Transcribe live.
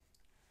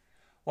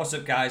What's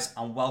up, guys,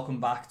 and welcome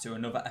back to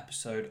another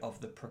episode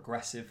of the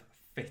Progressive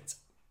Fit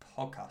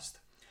podcast.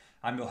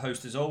 I'm your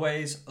host, as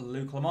always,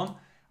 Luke Lamont,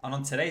 and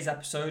on today's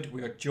episode,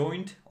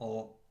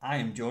 I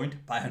am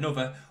joined by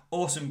another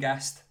awesome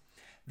guest.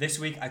 This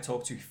week, I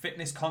talked to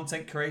fitness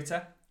content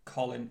creator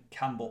Colin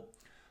Campbell.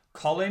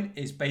 Colin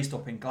is based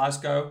up in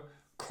Glasgow,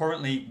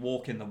 currently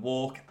walking the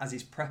walk as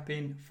he's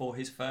prepping for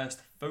his first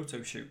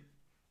photo shoot.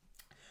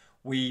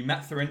 We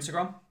met through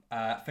Instagram,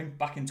 I think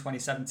back in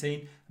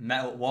 2017,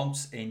 met up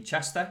once in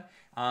Chester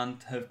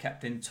and have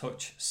kept in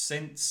touch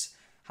since,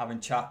 having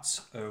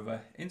chats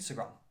over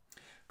Instagram.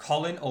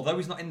 Colin, although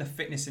he's not in the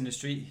fitness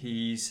industry,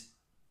 he's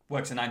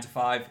works a 9 to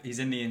 5, he's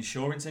in the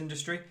insurance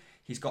industry.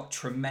 He's got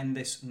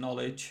tremendous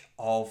knowledge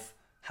of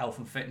health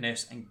and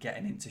fitness and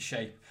getting into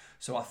shape.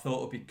 So I thought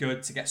it would be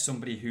good to get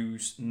somebody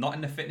who's not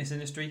in the fitness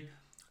industry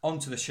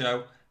onto the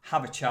show,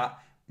 have a chat,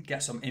 and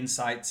get some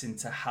insights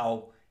into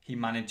how he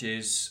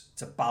manages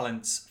to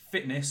balance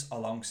fitness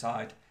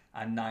alongside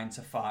a 9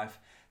 to 5.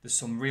 There's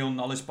some real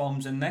knowledge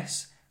bombs in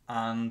this,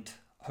 and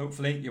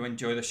hopefully you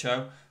enjoy the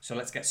show. So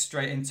let's get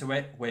straight into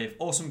it with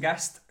awesome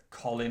guest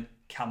Colin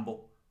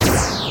Campbell.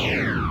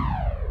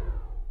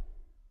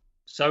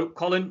 So,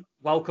 Colin,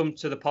 welcome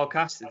to the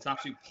podcast. It's an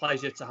absolute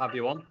pleasure to have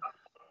you on.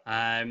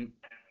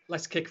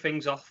 Let's kick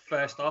things off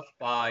first off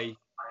by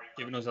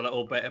giving us a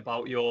little bit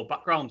about your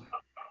background.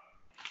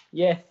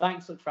 Yeah,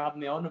 thanks for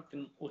having me on. I've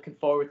been looking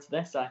forward to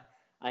this.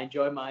 I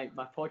enjoy my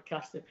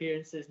podcast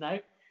appearances now.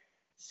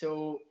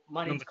 So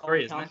my name's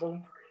Colin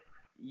Campbell.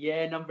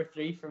 Yeah, number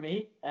 3 for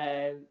me.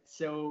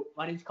 So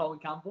my name's Colin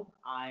Campbell.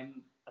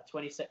 I'm a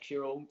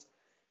 26-year-old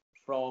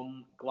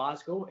from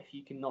Glasgow, if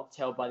you cannot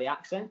tell by the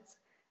accent.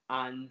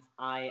 And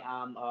I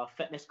am a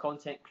fitness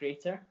content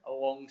creator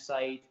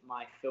alongside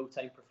my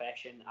full-time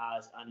profession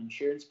as an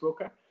insurance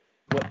broker,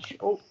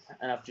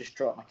 and I've just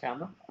dropped my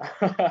camera.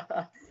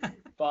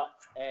 But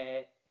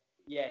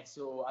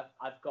so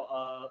I've got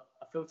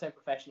a full-time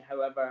profession.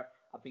 However,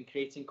 I've been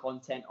creating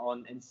content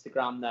on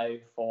Instagram now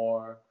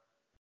for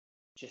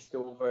just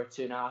over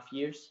 2.5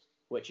 years,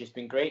 which has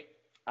been great.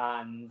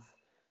 And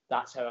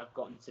that's how I've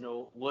gotten to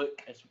know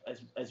Luke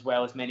as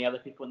well as many other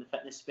people in the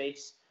fitness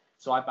space.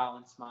 So I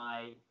balance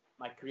my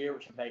career,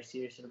 which I'm very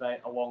serious about,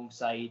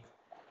 alongside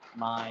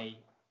my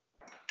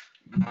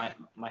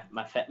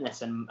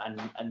fitness and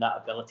that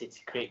ability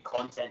to create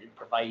content and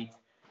provide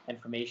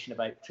information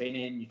about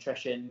training,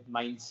 nutrition,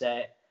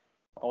 mindset,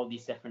 all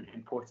these different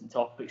important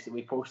topics that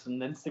we post on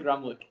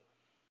Instagram. Look,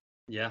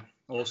 yeah,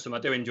 awesome. I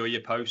do enjoy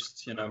your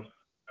posts. For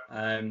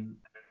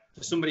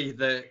somebody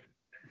that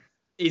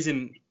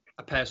isn't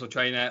a personal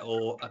trainer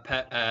or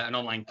an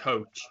online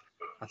coach,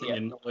 I think your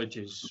knowledge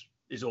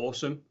is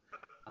awesome.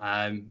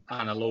 And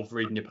I love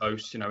reading your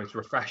posts. It's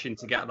refreshing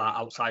to get that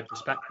outside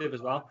perspective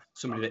as well.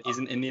 Somebody that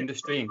isn't in the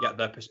industry and get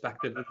their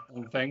perspective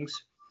on things.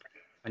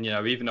 And,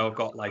 even though I've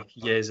got like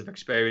years of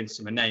experience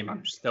in my name,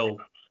 I'm still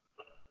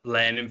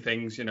learning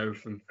things,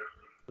 from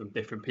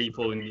different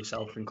people and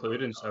yourself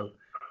included. So,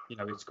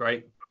 it's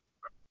great.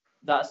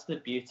 That's the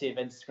beauty of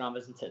Instagram,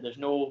 isn't it? There's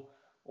no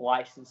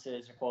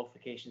licenses or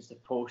qualifications to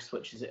post,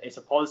 which it's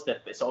a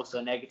positive, but it's also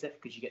a negative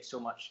because you get so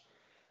much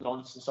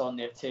nonsense on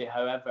there too.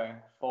 However,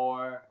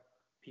 for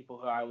people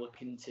who are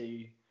looking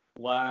to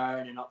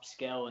learn and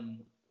upskill and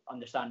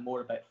understand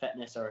more about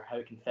fitness or how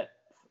it can fit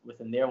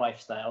within their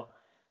lifestyle,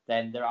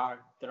 then there are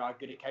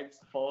good accounts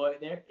to follow out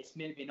there. It's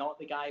maybe not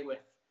the guy with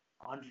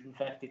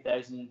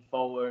 150,000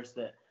 followers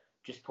that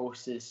just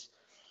posts his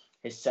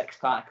six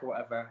pack or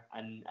whatever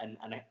and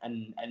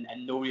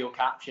no real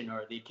caption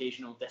or the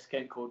occasional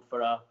discount code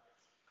for I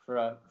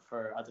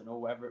don't know,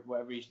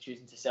 whatever he's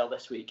choosing to sell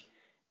this week.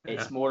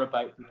 It's more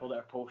about people that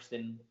are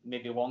posting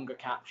maybe longer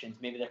captions.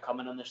 Maybe they're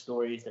coming on their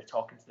stories, they're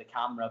talking to the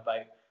camera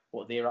about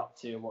what they're up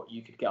to, what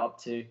you could get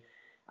up to,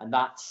 and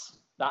that's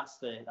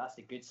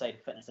the good side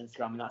of fitness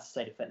Instagram, and that's the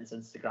side of fitness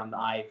Instagram that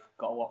I've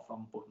got a lot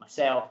from, both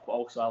myself, but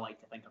also I like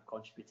to think I've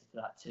contributed to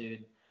that too.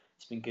 And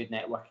it's been good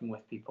networking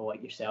with people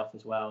like yourself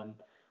as well,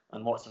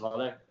 and lots of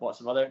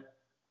other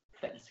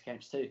fitness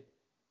accounts too.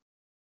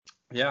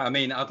 Yeah, I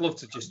mean, I'd love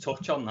to just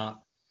touch on that.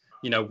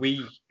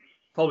 We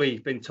probably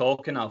been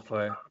talking now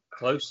for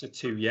close to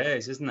 2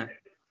 years, isn't it?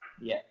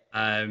 Yeah.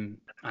 And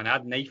I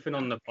had Nathan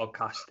on the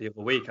podcast the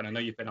other week, and I know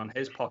you've been on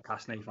his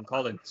podcast, Nathan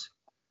Collins.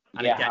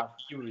 And again,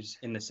 he was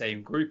in the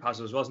same group as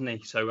us, wasn't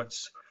he? So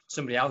it's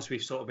somebody else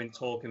we've sort of been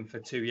talking for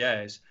 2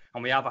 years,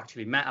 and we have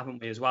actually met,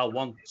 haven't we, as well,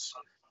 once?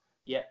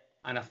 Yeah.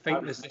 And I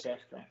think there's this.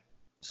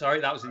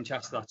 Sorry, that was in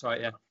Chester. That's right,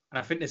 yeah. And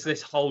I think there's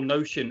this whole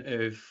notion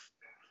of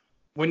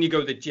when you go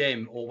to the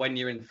gym or when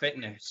you're in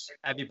fitness,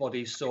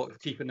 everybody's sort of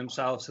keeping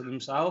themselves to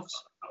themselves,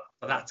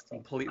 but that's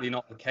completely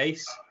not the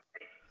case.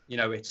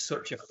 It's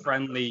such a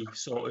friendly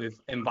sort of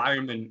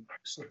environment,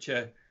 such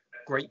a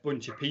great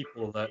bunch of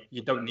people that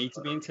you don't need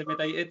to be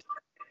intimidated.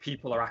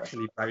 People are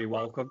actually very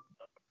welcome.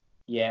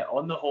 Yeah,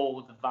 on the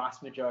whole, the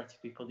vast majority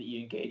of people that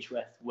you engage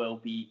with will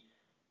be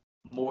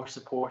more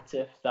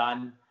supportive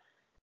than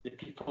the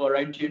people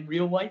around you in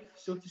real life,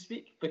 so to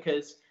speak,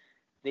 because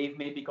they've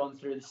maybe gone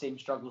through the same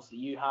struggles that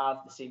you have,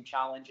 the same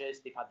challenges,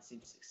 they've had the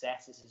same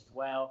successes as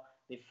well.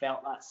 They've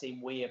felt that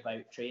same way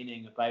about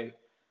training, about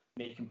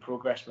making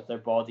progress with their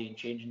body and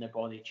changing their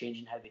body,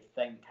 changing how they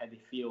think, how they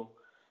feel.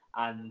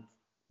 And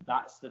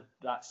that's the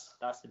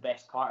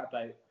best part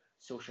about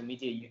social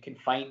media. You can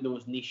find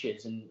those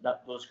niches and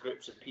those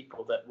groups of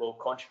people that will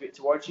contribute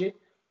towards you.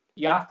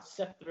 You have to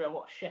sift through a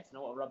lot of shit and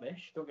a lot of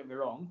rubbish, don't get me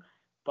wrong,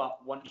 but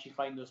once you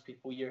find those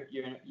people, you're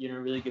in a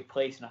really good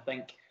place. And I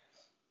think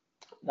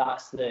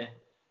that's the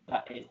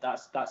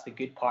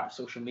good part of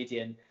social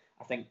media, and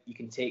I think you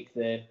can take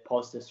the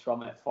positives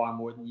from it far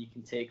more than you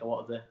can take a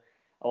lot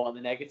of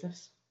the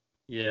negatives.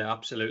 Yeah,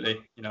 absolutely.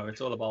 You know,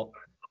 it's all about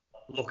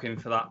looking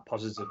for that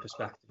positive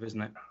perspective,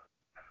 isn't it?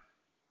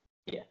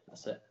 Yeah,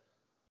 that's it.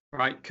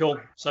 Right, cool.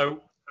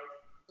 So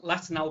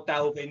let's now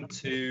delve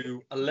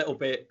into a little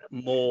bit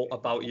more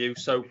about you.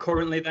 So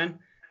currently then,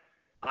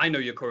 I know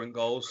your current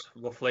goals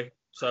roughly.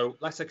 So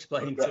let's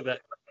explain to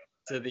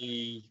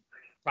the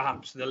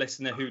perhaps the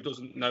listener who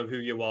doesn't know who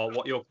you are,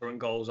 what your current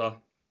goals are.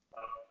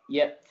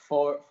 Yep.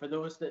 For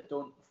those that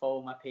don't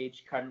follow my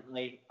page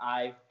currently,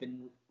 I've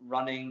been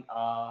running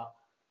a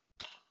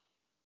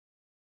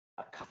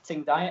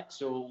cutting diet,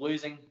 so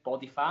losing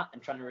body fat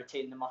and trying to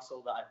retain the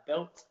muscle that I've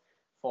built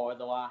for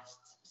the last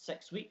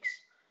 6 weeks.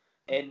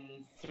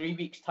 In 3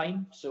 weeks'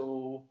 time,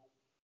 so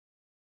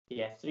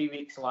yeah, 3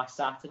 weeks last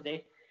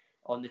Saturday,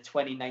 on the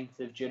 29th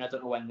of June, I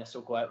don't know when this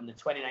will go out, on the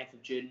 29th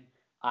of June,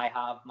 I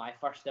have my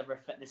first ever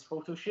fitness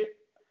photo shoot.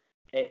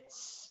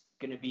 It's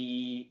going to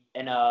be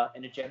in a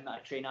gym that I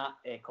train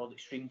at called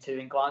Extreme 2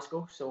 in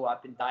Glasgow. So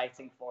I've been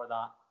dieting for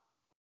that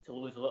to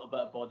lose a little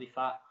bit of body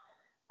fat.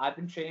 I've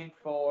been training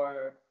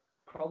for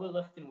probably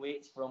lifting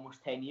weights for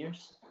almost 10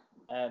 years.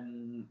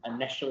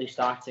 Initially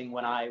starting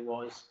when I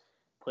was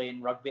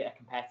playing rugby at a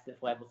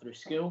competitive level through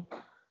school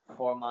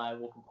for my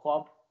local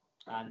club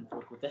and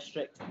local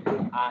district.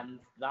 And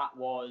that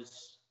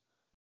was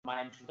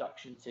my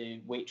introduction to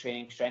weight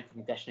training, strength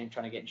and conditioning,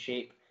 trying to get in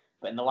shape.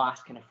 But in the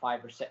last kind of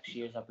 5 or 6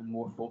 years, I've been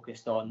more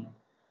focused on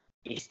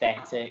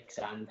aesthetics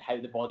and how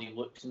the body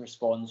looks and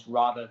responds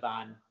rather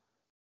than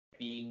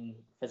being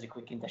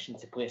physically conditioned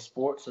to play a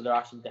sport. So there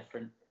are some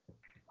different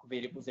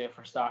variables there.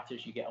 For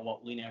starters, you get a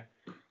lot leaner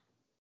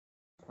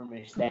from an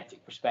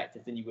aesthetic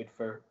perspective than you would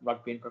for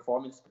rugby and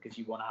performance, because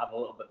you want to have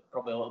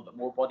probably a little bit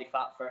more body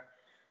fat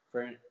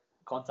for a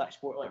contact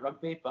sport like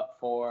rugby. But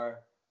for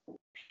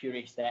pure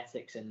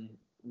aesthetics and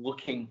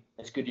looking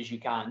as good as you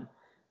can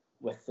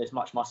with as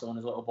much muscle and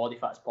as little body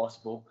fat as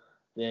possible,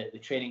 the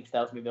training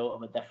styles may be a little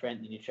bit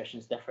different, the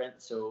nutrition's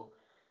different. So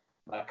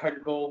my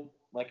current goal,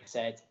 like I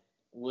said,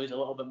 lose a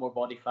little bit more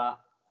body fat,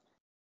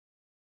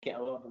 get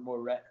a little bit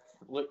more ripped,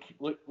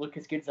 look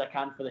as good as I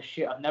can for the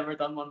shoot. I've never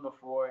done one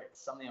before.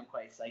 It's something I'm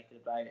quite excited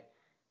about.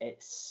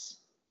 It's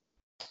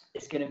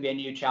going to be a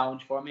new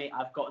challenge for me.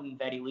 I've gotten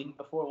very lean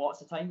before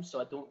lots of times, so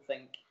I don't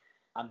think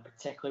I'm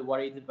particularly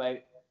worried about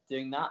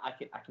doing that. I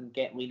can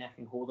get lean, I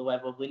can hold a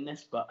level of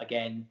leanness, but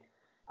again,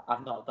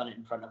 I've not done it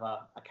in front of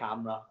a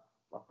camera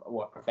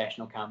or a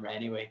professional camera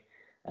anyway.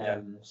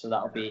 So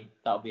that'll be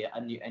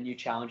a new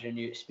challenge, a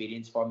new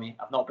experience for me.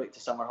 I've not booked a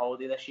summer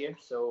holiday this year,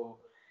 so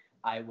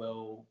I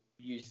will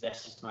use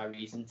this as my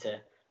reason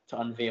to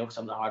unveil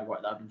some of the hard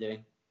work that I've been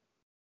doing.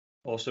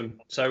 Awesome.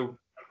 So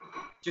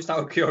just out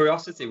of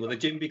curiosity, will the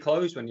gym be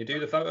closed when you do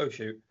the photo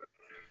shoot?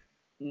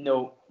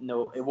 No,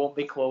 it won't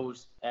be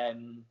closed.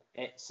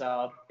 It's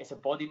a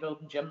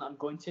bodybuilding gym that I'm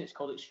going to. It's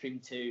called Extreme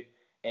 2.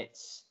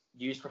 It's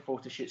used for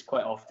photo shoots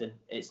quite often.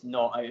 It's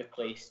not out of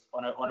place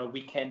on a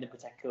weekend in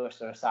particular,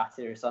 so a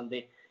Saturday or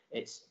Sunday.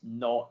 It's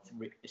not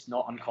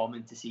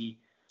uncommon to see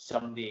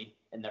somebody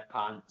in their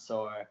pants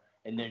or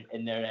in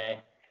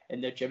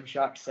their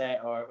Gymshark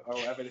set or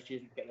whatever they're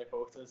choosing to get their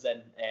photos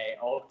in,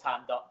 all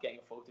tanned up, getting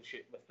a photo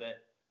shoot with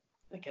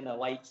the kind of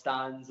light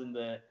stands and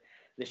the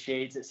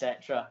shades,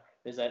 etc.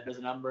 There's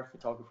a number of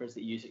photographers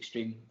that use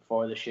Extreme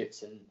for the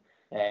shoots,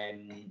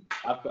 and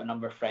I've got a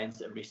number of friends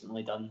that have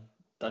recently done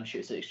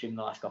shoots at Extreme in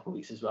the last couple of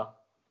weeks as well.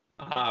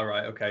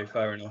 Right, okay,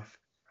 fair enough.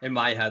 In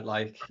my head,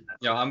 like,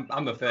 you know,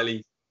 I'm a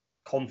fairly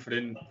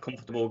confident,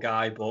 comfortable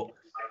guy, but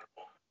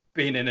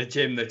being in a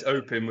gym that's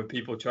open with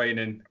people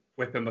training,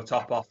 whipping my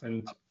top off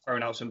and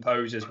throwing out some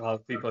poses while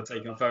people are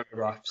taking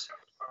photographs,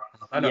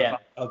 I don't know if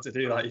I'm able to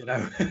do that, you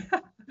know.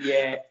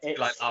 Yeah, it's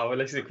like, well,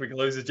 listen, we can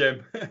lose the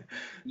gym.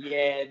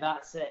 Yeah,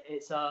 that's it.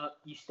 It's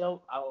you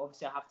still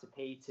obviously I have to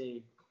pay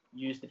to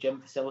use the gym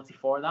facility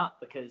for that,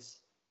 because,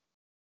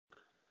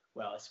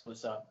 well, I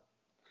suppose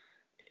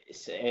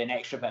it's an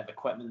extra bit of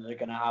equipment that they're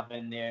going to have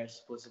in there. I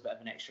suppose a bit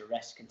of an extra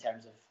risk in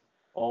terms of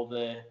all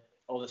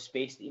the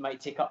space that you might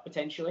take up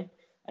potentially,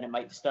 and it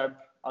might disturb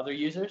other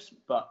users.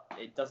 But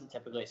it doesn't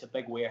typically. It's a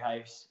big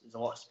warehouse. There's a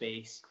lot of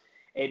space.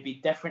 It'd be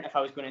different if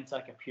I was going into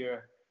like a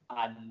pure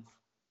and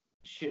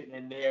shooting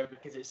in there,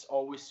 because it's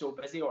always so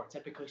busy, or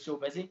typically so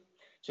busy.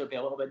 So it'd be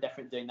a little bit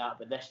different doing that.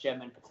 But this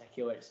gym in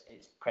particular, it's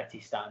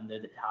pretty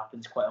standard. It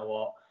happens quite a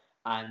lot.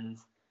 And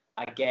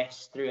I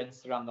guess through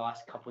Instagram the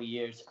last couple of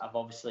years, I've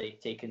obviously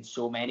taken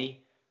so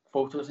many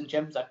photos in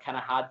gyms. I've kind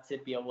of had to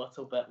be a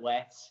little bit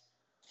less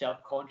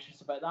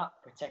self-conscious about that,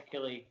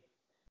 particularly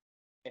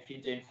if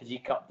you're doing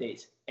physique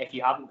updates. If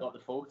you haven't got the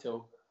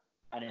photo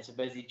and it's a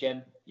busy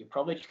gym, you're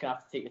probably just going to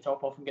have to take your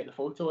top off and get the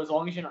photo. As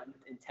long as you're not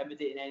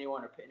intimidating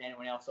anyone or putting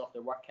anyone else off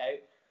their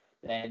workout,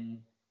 then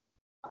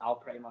I'll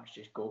pretty much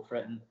just go for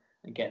it and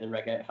get the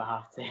rig out if I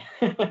have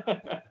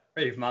to.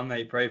 Brave man,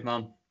 mate, brave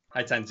man.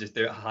 I tend to just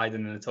do it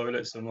hiding in the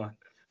toilet somewhere.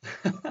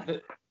 But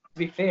to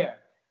be fair,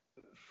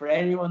 for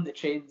anyone that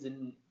trains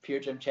in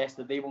Pure Gym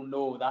Chester, they will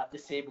know that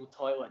disabled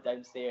toilet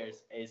downstairs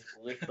is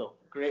lethal.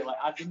 Great, like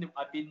I've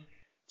been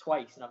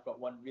twice and I've got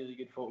one really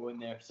good photo in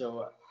there.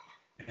 So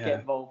get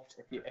involved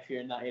if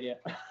you're in that area.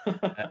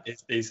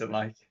 It's decent,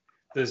 like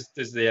does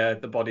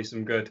the body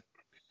some good.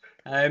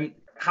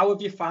 How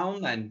have you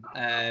found then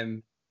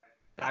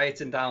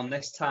dieting down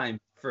this time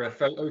for a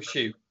photo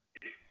shoot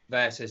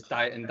versus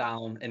dieting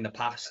down in the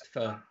past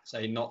for,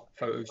 say, not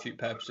photo shoot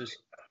purposes?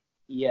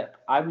 Yep,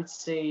 I would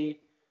say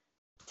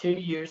 2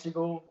 years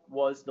ago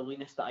was the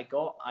leanest that I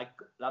got.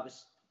 That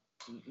was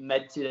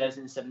mid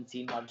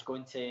 2017. I was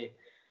going to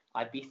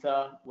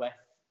Ibiza with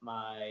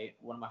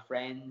one of my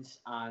friends,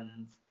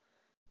 and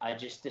I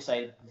just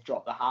decided to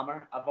drop the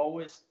hammer. Not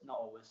always,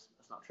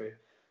 that's not true.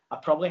 I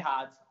probably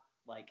had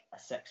like a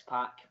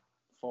 6-pack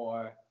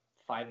for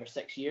 5 or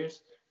 6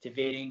 years to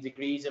varying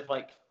degrees of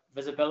like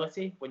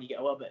visibility. When you get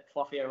a little bit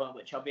fluffier, a little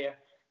bit chubbier,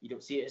 you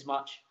don't see it as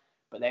much.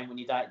 But then when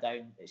you diet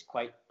down, it's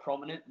quite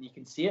prominent and you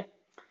can see it.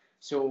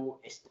 So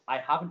I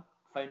haven't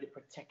found it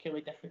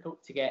particularly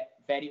difficult to get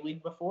very lean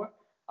before,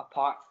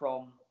 apart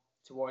from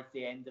towards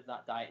the end of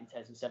that diet in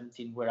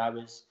 2017, where I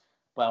was,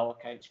 by all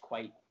accounts,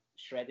 quite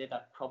shredded. I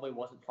probably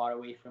wasn't far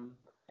away from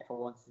if I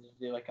wanted to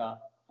do like a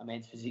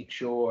men's physique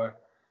show or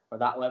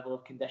that level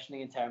of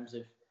conditioning in terms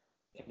of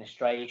kind of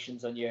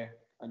striations on your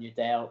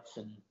delts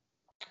and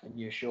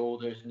your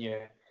shoulders and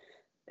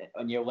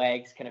your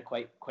legs, kind of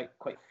quite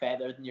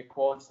feathered, and your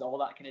quads, all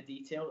that kind of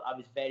detail. I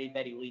was very,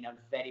 very lean. I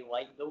was very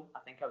light though. I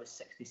think I was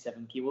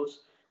 67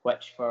 kilos,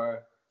 which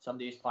for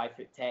somebody who's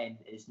 5'10"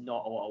 is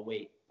not a lot of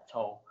weight at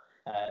all.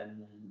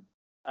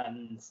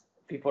 And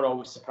people are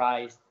always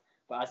surprised,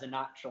 but as a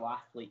natural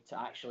athlete, to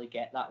actually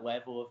get that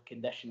level of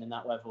condition and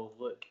that level of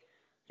look,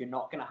 you're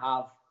not going to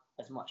have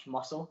as much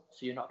muscle,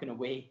 so you're not going to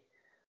weigh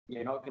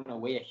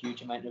a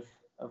huge amount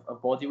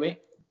of body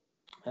weight.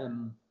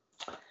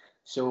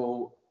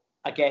 So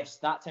I guess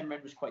that time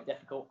around was quite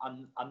difficult.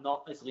 I'm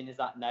not as lean as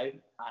that now,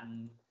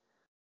 and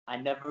I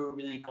never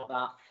really got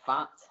that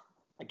fat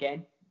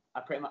again.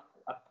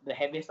 The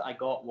heaviest that I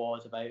got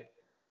was about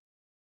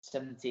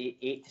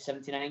 78 to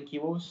 79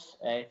 kilos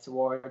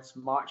towards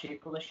March,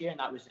 April this year, and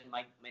that was in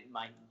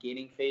my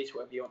gaining phase,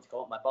 whatever you want to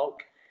call it, my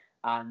bulk.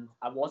 And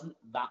I wasn't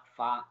that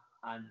fat,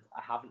 and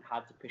I haven't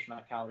had to push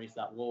my calories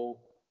that low.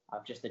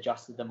 I've just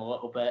adjusted them a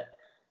little bit.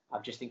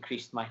 I've just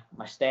increased my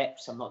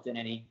steps. I'm not doing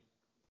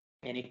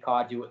any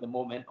cardio at the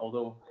moment,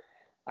 although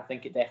I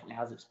think it definitely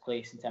has its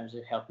place in terms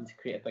of helping to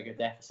create a bigger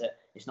deficit.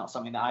 It's not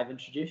something that I've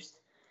introduced,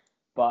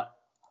 but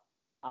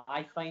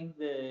I find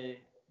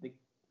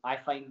I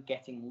find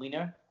getting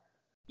leaner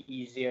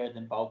easier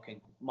than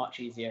bulking, much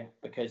easier,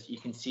 because you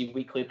can see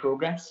weekly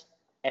progress,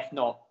 if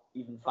not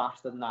even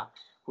faster than that.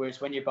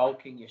 Whereas when you're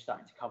bulking, you're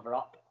starting to cover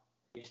up.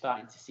 You're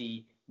starting to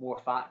see more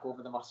fat go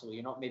over the muscle.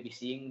 You're not maybe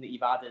seeing that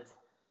you've added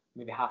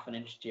maybe half an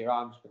inch to your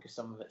arms because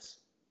some of it's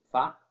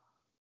fat.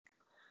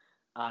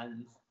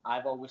 And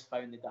I've always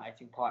found the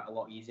dieting part a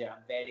lot easier.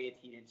 I'm very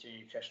adherent to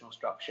nutritional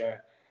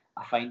structure.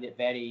 I find it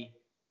very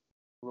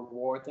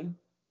rewarding,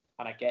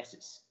 and I guess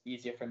it's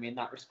easier for me in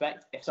that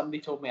respect. If somebody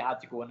told me I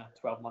had to go on a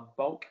 12-month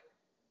bulk,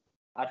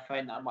 I'd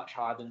find that much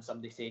harder than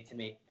somebody say to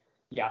me,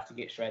 you have to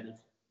get shredded.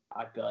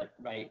 I'd be like,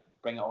 right,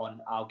 bring it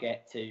on. I'll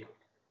get to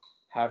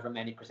however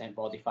many %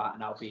 body fat,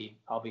 and I'll be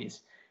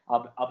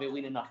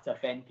lean enough to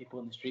offend people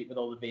in the street with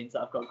all the veins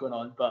that I've got going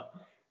on. But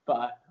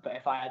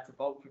if I had to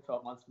bulk for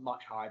 12 months,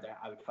 much harder.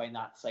 I would find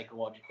that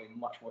psychologically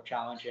much more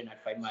challenging.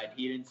 I'd find my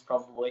adherence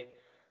probably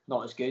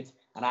not as good,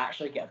 and I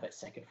actually get a bit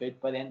sick of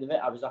food by the end of it.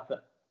 I was up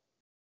at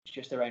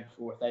just around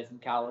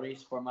 4,000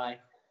 calories for my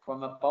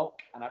bulk,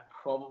 and I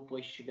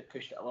probably should have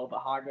pushed it a little bit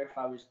harder if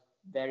I was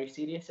very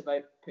serious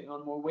about putting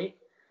on more weight.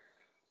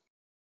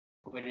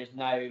 Whereas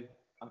now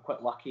I'm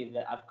quite lucky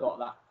that I've got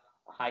that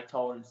high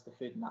tolerance to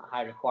food and that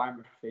high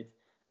requirement for food,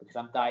 because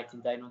I'm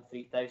dieting down on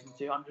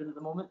 3,200 at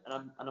the moment,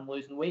 and I'm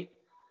losing weight,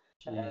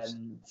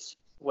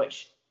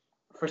 which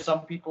for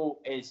some people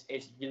is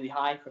really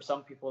high. For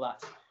some people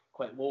that's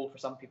quite low. For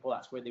some people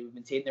that's where they would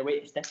maintain their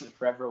weight. It's different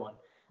for everyone.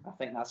 I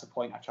think that's a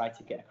point I try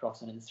to get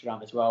across on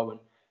Instagram as well, when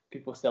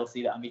people still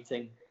see that I'm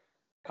eating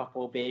a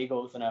couple of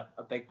bagels and a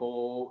big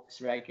bowl of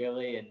oats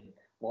regularly and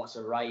lots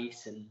of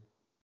rice and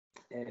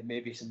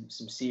maybe some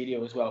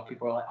cereal as well.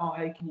 People are like, oh,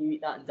 how can you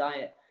eat that and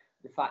diet?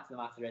 The fact of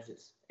the matter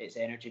is it's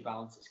energy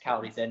balance. It's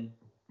calories in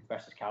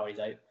versus calories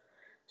out.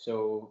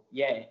 So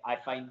yeah, I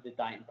find the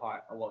dieting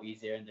part a lot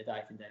easier and the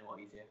dieting down a lot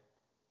easier.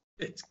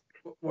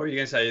 What are you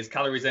going to say? Is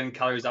calories in,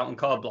 calories out on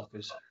carb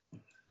blockers?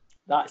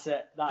 That's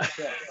it.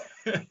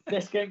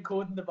 Discount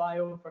code in the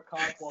bio for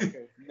carb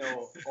blockers.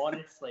 No,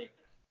 honestly,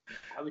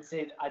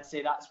 I'd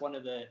say that's one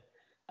of the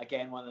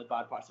again, one of the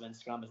bad parts of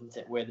Instagram, isn't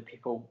it, where the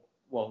people,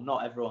 well,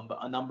 not everyone, but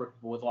a number of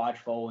people with large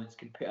followings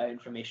can put out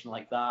information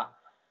like that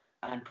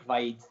and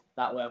provide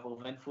that level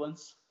of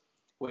influence,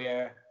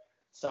 where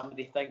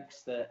somebody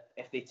thinks that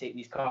if they take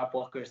these carb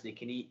blockers, they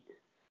can eat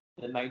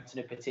the mountain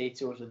of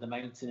potatoes or the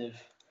mountain of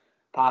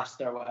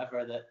pasta or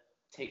whatever that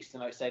takes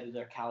them outside of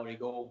their calorie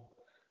goal.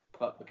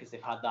 But because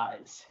they've had that,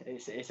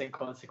 it's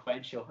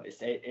inconsequential.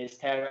 It's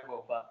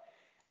terrible. But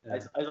Yeah.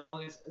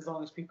 as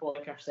long as people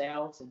like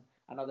ourselves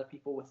and other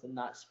people within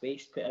that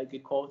space put out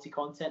good quality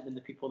content, then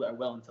the people that are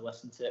willing to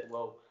listen to it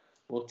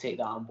will take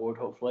that on board,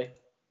 hopefully.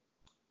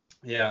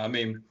 Yeah, I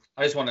mean,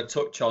 I just want to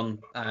touch on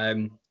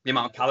the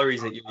amount of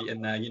calories that you eat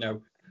in there.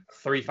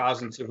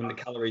 3,200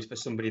 calories for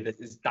somebody that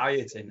is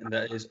dieting and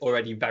that is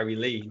already very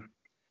lean.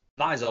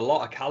 That is a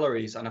lot of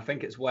calories, and I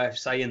think it's worth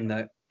saying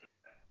that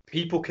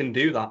people can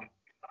do that.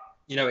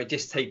 It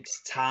just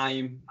takes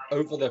time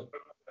over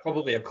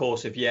probably a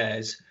course of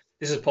years.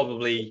 This is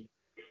probably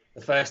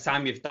the first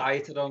time you've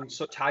dieted on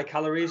such high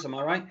calories, am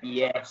I right?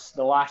 Yes,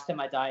 the last time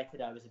I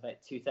dieted, I was about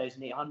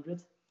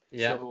 2,800.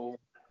 Yeah. So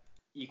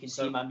you can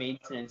see my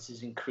maintenance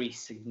has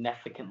increased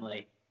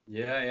significantly.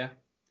 Yeah.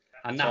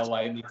 And to that's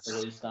allow me to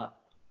lose that.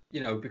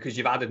 Because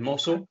you've added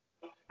muscle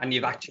and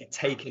you've actually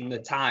taken the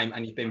time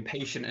and you've been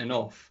patient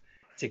enough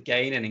to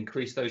gain and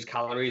increase those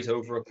calories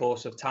over a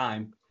course of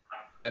time.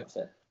 That's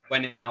it.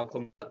 When it now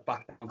comes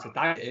back down to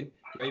dieting,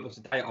 you're able to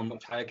diet on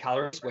much higher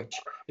calories, which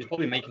is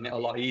probably making it a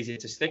lot easier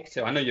to stick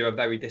to. I know you're a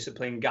very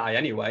disciplined guy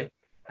anyway,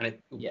 and it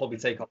will probably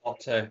take a lot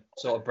to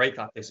sort of break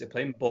that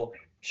discipline, but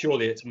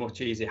surely it's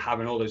much easier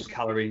having all those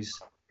calories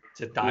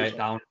to diet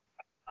down.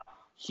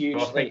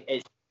 Hugely.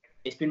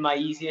 It's been my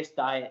easiest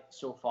diet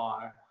so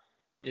far.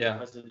 Yeah.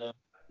 Because of the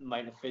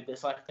amount of food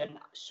that's left in.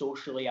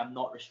 Socially, I'm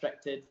not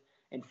restricted.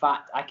 In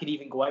fact, I could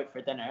even go out for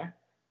dinner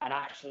and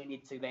actually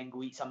need to then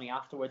go eat something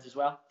afterwards as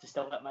well to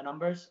still hit my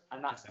numbers,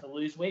 and that's to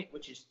lose weight,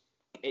 which is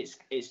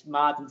it's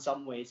mad in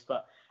some ways,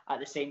 but at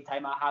the same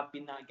time, I have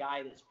been that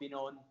guy that's been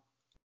on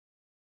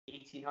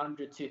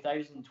 1,800,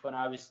 2,000 when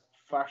I was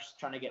first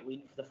trying to get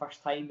lean for the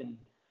first time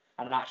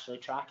and actually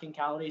tracking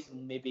calories,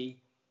 and maybe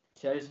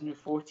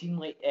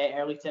 2014,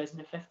 early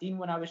 2015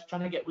 when I was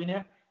trying to get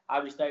leaner,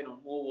 I was down on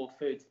low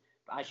food.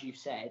 But as you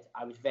said,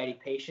 I was very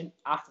patient.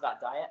 After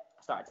that diet,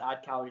 I started to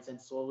add calories in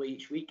slowly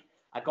each week.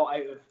 I got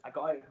out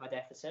of my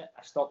deficit.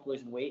 I stopped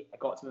losing weight. I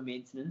got to my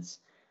maintenance,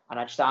 and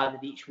I just added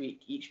each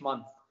week, each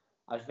month.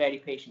 I was very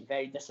patient,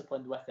 very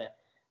disciplined with it,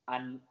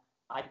 and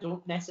I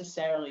don't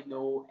necessarily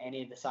know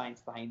any of the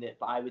science behind it,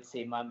 but I would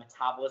say my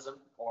metabolism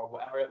or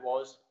whatever it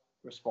was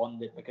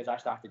responded, because I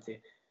started to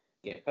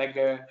get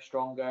bigger,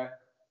 stronger,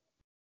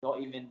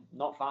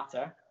 not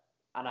fatter,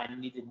 and I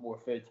needed more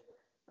food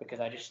because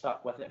I just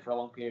stuck with it for a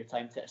long period of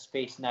time to a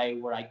space now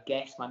where I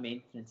guess my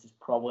maintenance is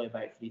probably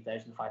about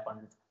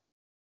 3,500.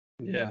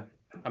 Yeah.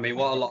 I mean,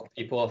 what a lot of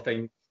people, I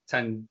think,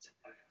 tend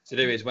to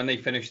do is when they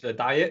finish the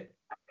diet,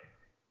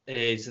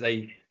 is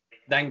they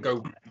then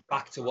go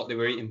back to what they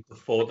were eating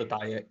before the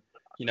diet.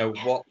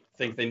 What I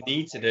think they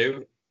need to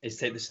do is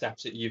take the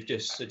steps that you've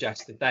just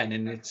suggested then,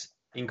 and it's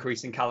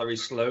increasing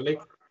calories slowly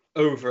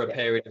over a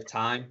period of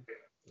time,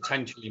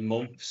 potentially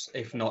months,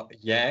 if not a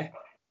year,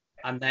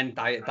 and then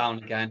diet down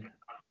again,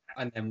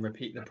 and then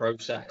repeat the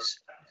process.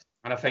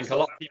 And I think a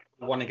lot of people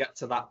want to get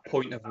to that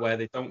point of where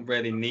they don't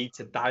really need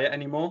to diet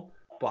anymore.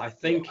 But I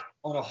think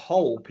on a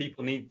whole,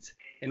 people need,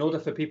 in order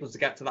for people to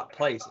get to that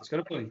place, it's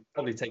going to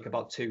probably take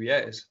about 2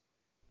 years,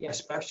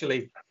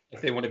 especially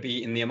if they want to be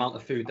eating the amount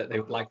of food that they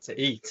would like to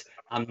eat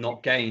and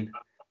not gain.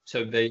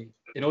 So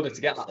in order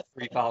to get that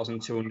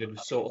 3,200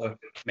 sort of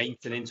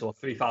maintenance or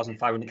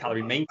 3,500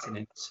 calorie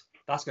maintenance,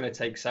 that's going to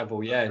take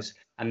several years.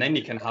 And then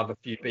you can have a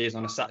few beers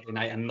on a Saturday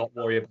night and not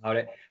worry about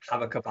it,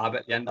 have a kebab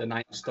at the end of the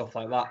night and stuff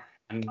like that.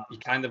 And you're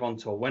kind of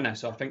onto a winner.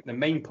 So I think the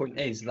main point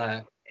is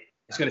that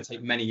it's going to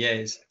take many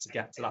years to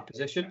get to that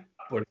position,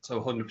 but it's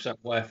 100%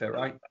 worth it,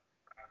 right?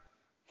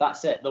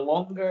 That's it. The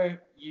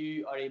longer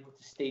you are able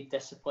to stay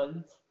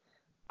disciplined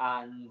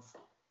and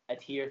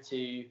adhere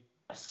to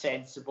a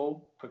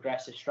sensible,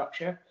 progressive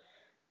structure,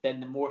 then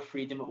the more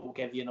freedom it will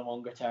give you in the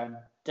longer term.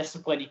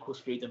 Discipline equals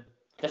freedom.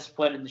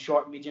 Discipline in the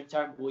short and medium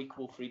term will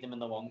equal freedom in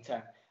the long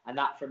term. And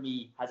that, for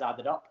me, has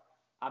added up.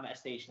 I'm at a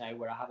stage now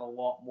where I have a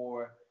lot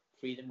more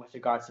freedom with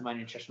regards to my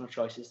nutritional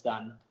choices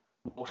than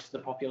most of the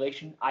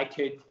population. I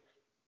could,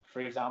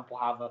 for example,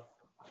 have a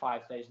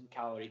 5,000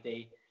 calorie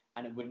day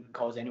and it wouldn't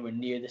cause anywhere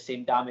near the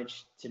same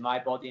damage to my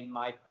body and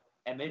my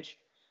image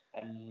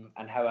and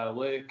how I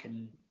look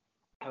and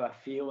how I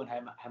feel and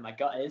how my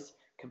gut is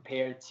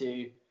compared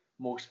to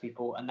most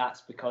people. And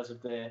that's because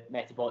of the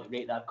metabolic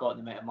rate that I've got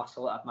and the amount of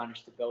muscle that I've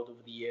managed to build over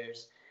the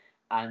years.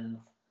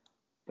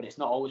 But it's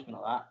not always been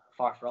like that,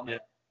 far from it.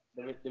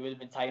 There would have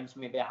been times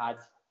maybe I had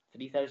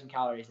 3,000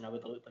 calories and I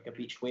would have looked like a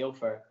beached whale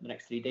for the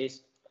next 3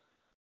 days.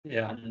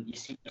 Yeah. And you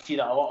see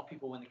that a lot of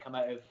people, when they come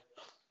out of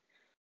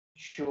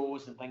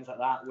shows and things like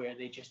that, where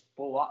they just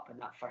blow up in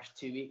that first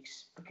 2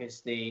 weeks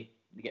because they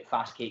get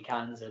fast cake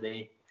cans or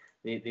they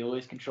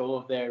lose control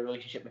of their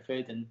relationship with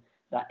food, and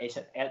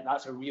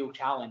that's a real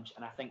challenge.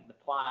 And I think the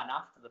plan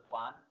after the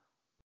plan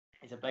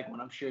is a big one.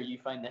 I'm sure you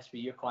find this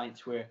with your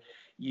clients where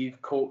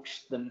you've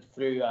coached them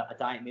through a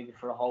diet maybe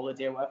for a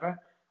holiday or whatever.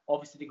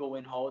 Obviously, they go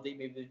on holiday,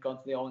 maybe they've gone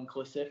to the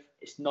all-inclusive.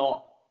 It's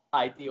not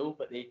ideal,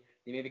 but they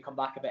maybe come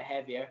back a bit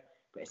heavier.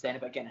 But it's then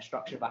about getting a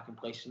structure back in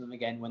place for them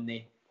again when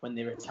they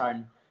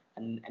return,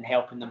 and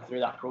helping them through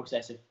that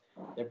process of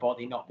their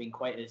body not being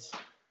quite as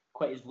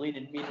lean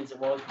and mean as it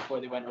was before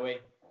they went away.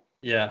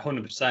 Yeah,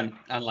 100%.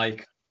 And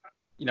like,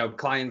 you know,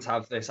 clients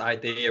have this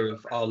idea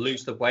of, I'll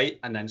lose the weight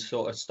and then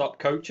sort of stop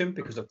coaching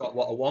because I've got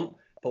what I want.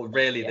 But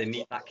really, they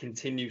need that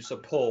continued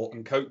support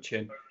and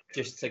coaching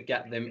just to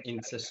get them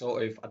into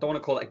sort of, I don't want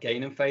to call it a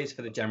gaining phase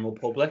for the general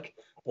public,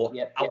 but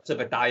out of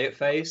a diet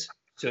phase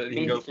so that they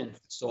can go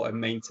sort of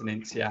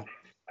maintenance,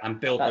 and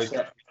build those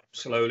calories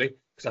slowly.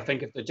 Because I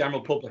think if the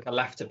general public are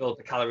left to build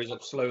the calories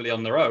up slowly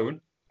on their own,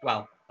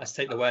 well, let's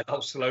take the word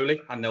out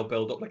slowly and they'll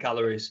build up the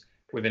calories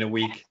within a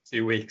week,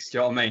 2 weeks. Do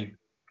you know what I mean?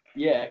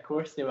 Yeah, of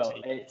course they will.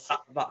 It's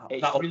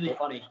really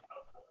funny.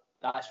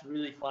 That's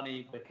really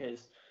funny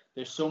because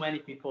there's so many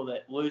people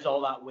that lose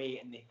all that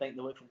weight and they think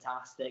they look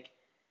fantastic.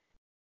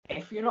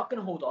 If you're not going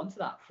to hold on to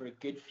that for a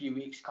good few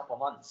weeks, couple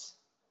of months,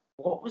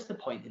 what was the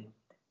point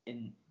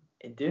in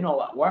doing all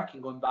that work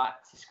and going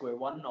back to square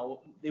one? Or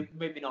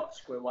maybe not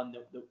square one,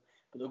 but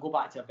they'll go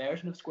back to a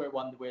version of square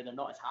one where they're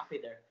not as happy.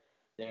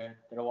 They're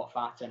a lot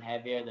fatter and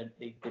heavier.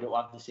 They don't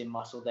have the same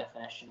muscle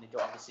definition. They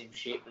don't have the same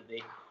shape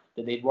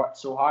that they'd worked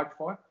so hard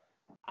for.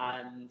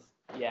 And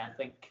yeah, I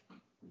think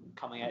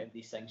coming out of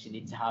these things, you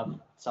need to have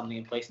something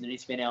in place, and there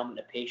needs to be an element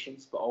of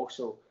patience, but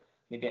also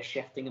maybe a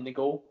shifting in the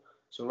goal.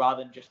 So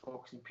rather than just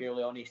focusing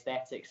purely on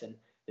aesthetics and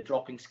the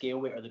dropping scale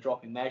weight or the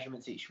dropping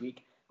measurements each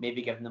week,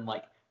 maybe giving them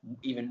like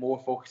even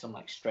more focus on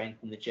like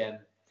strength in the gym.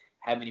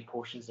 How many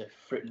portions of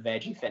fruit and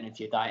veg you fit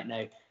into your diet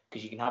now?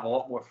 Because you can have a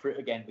lot more fruit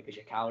again because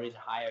your calories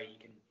are higher.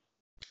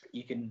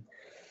 You can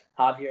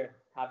have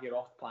your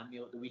off-plan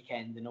meal at the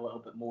weekend in a little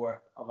bit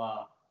more of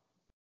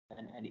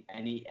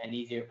an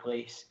easier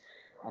place,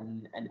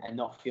 and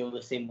not feel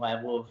the same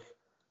level of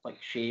like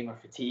shame or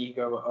fatigue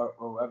or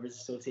whatever's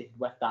associated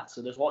with that.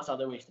 So there's lots of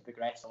other ways to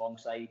progress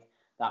alongside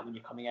that when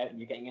you're coming out and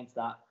you're getting into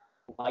that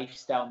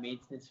lifestyle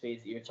maintenance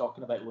phase that you're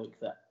talking about, Luke,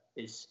 that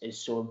is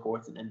so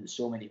important and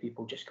so many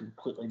people just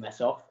completely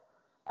miss off,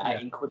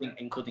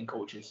 including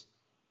coaches.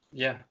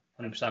 Yeah,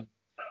 100%.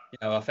 You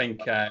know, I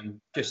think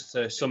just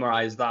to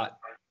summarize that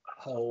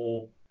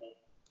whole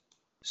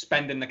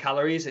spending the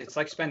calories, it's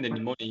like spending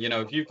your money. You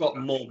know, if you've got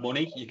more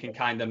money, you can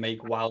kind of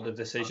make wilder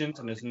decisions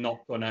and it's not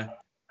going to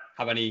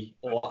have any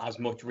or as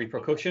much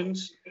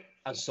repercussions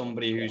as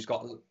somebody who's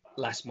got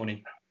less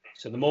money.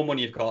 So the more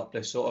money you've got,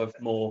 the sort of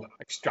more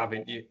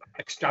extravagant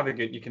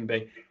you can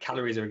be.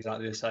 Calories are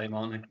exactly the same,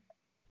 aren't they?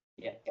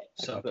 Yeah,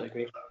 so, I completely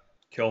agree.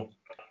 Cool.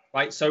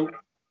 Right, so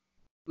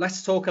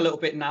let's talk a little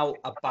bit now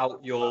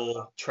about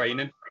your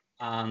training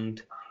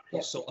and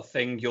what sort of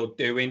thing you're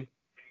doing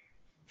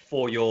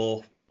for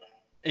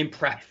in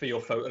prep for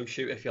your photo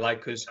shoot, if you like,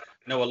 because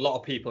I know a lot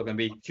of people are going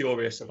to be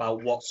curious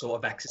about what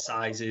sort of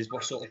exercises,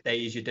 what sort of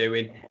days you're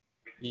doing,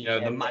 you know,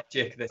 the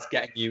magic that's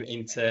getting you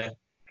into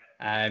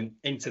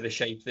the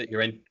shape that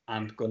you're in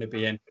and going to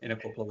be in a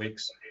couple of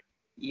weeks.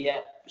 Yeah,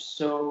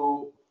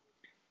 so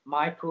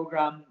my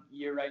program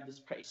year round is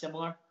pretty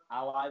similar.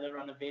 I'll either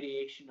run a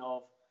variation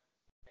of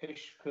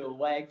push, pull,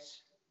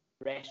 legs,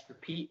 rest,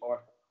 repeat,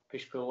 or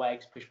push, pull,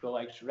 legs,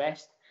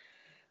 rest,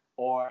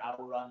 or I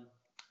will run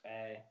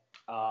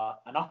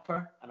an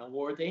upper and a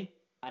lower day,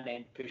 and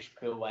then push,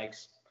 pull,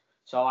 legs.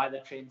 So I'll either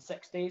train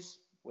 6 days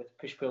with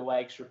push, pull,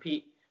 legs,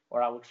 repeat,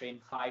 or I will train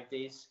 5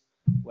 days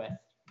with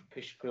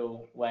push,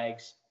 pull,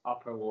 legs,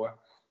 upper, lower.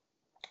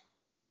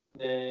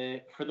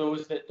 For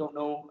those that don't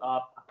know,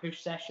 a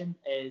push session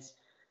is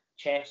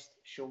chest,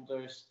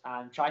 shoulders,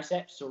 and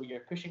triceps, so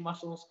your pushing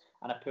muscles,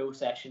 and a pull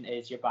session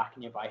is your back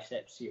and your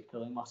biceps, so your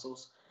pulling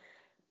muscles.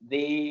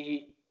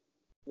 The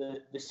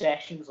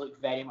sessions look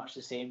very much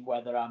the same,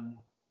 whether I'm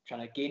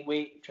trying to gain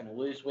weight, trying to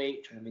lose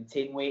weight, trying to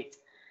maintain weight.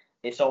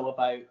 It's all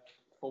about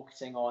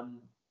focusing on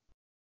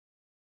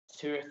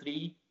 2 or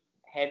 3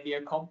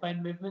 heavier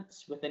compound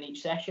movements within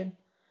each session,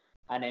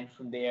 and then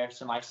from there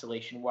some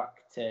isolation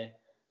work to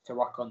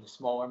work on the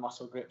smaller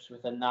muscle groups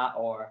within that,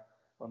 or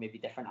maybe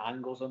different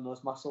angles on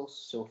those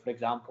muscles. So for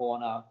example,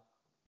 on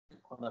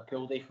a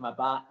pull day for my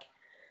back,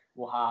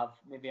 we'll have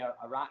maybe a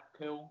rack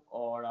pull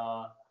or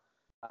a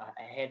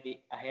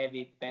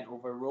heavy bent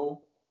over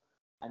row,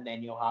 and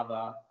then you'll have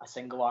a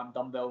single arm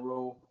dumbbell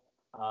row,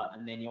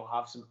 and then you'll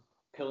have some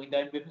pulling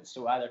down movements,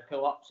 so either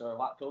pull ups or a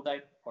lat pull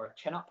down or a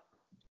chin up,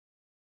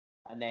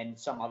 and then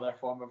some other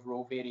form of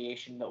row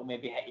variation that will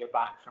maybe hit your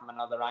back from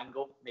another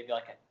angle, maybe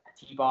like a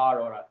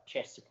T-bar or a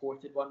chest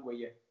supported one where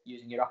you're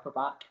using your upper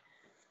back,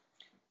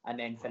 and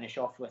then finish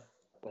off with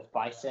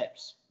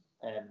biceps,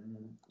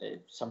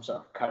 some sort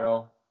of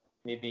curl,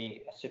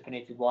 maybe a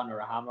supinated one or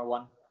a hammer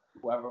one,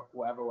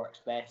 whatever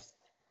works best.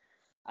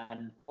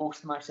 And most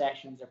of my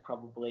sessions are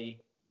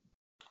probably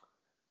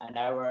an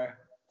hour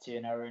to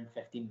an hour and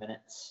 15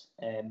 minutes.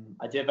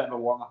 I do a bit of a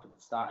warm up at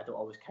the start. I don't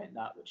always count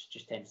that, which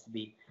just tends to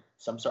be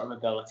some sort of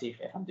mobility.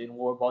 If I'm doing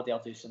lower body,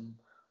 I'll do some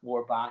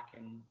more back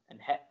and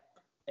hip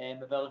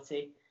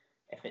mobility.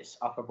 If it's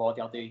upper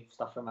body, I'll do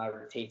stuff for my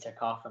rotator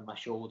cuff and my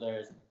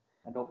shoulders,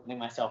 and opening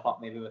myself up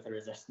maybe with a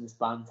resistance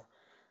band.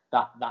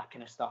 That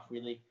kind of stuff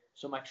really.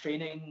 So my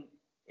training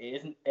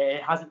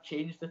it hasn't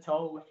changed at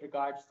all with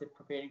regards to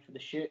preparing for the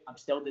shoot. I'm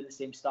still doing the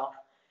same stuff.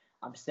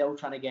 I'm still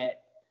trying to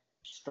get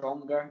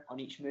stronger on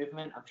each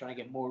movement. I'm trying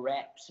to get more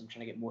reps. I'm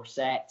trying to get more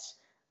sets.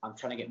 I'm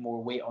trying to get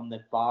more weight on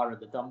the bar or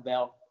the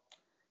dumbbell,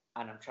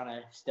 and I'm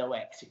trying to still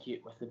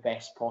execute with the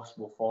best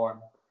possible form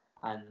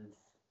and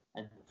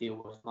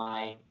deal with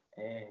my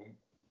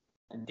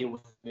and deal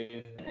with the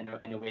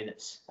movement in a way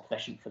that's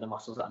efficient for the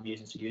muscles that I'm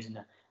using. So using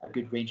a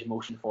good range of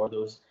motion for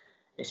those.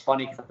 It's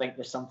funny because I think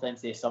there's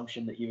sometimes the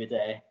assumption that you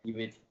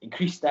would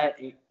increase that,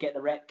 get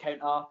the rep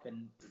count up,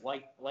 and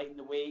lighten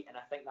the weight, and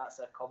I think that's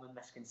a common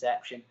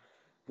misconception.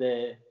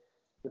 The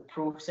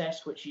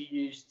process which you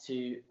use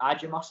to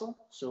add your muscle,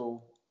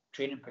 so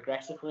training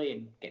progressively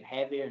and getting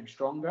heavier and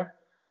stronger,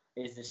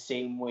 is the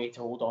same way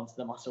to hold on to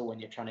the muscle when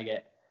you're trying to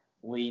get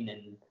lean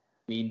and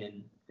mean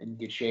and in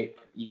good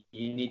shape.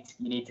 You need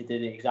to do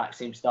the exact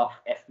same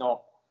stuff, if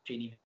not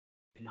train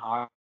even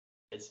harder,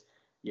 because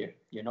you've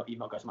not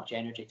got as much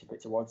energy to put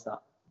towards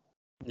that.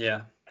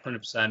 Yeah,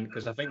 100%.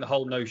 Because I think the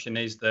whole notion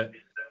is that,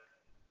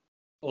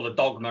 or the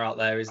dogma out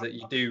there is that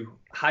you do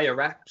higher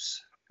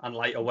reps and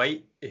lighter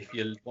weight if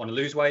you want to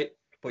lose weight,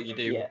 but you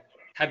do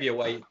heavier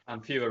weight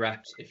and fewer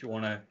reps if you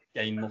want to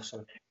gain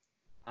muscle.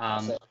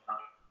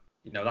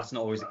 That's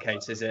not always the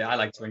case, is it? I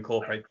like to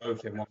incorporate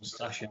both in one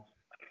session.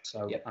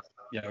 So,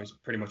 it's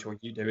pretty much what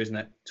you do, isn't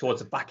it?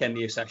 Towards the back end of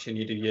your session,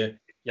 you do your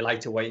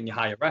lighter weight and your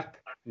higher rep,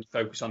 and you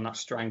focus on that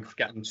strength,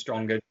 getting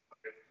stronger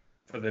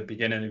for the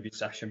beginning of your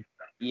session.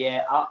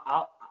 Yeah,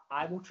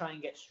 I will try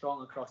and get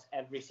strong across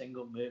every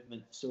single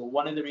movement. So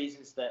one of the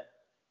reasons that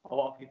a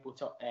lot of people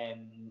talk,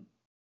 in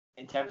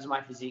terms of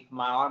my physique,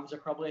 my arms are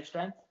probably a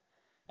strength.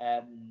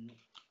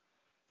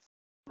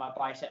 My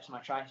biceps and my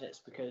triceps,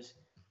 because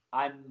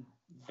I'm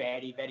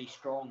very, very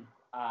strong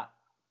at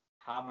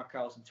hammer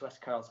curls and twist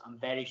curls. I'm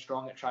very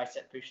strong at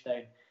tricep push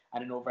down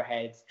and an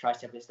overhead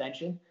tricep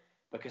extension,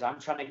 because I'm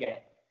trying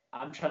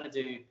to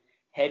do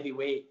heavy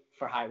weight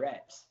for high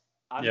reps.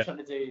 I'm trying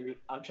to do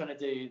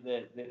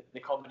the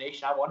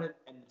combination. I want it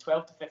in the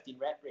 12 to 15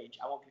 rep range.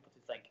 I want people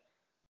to think,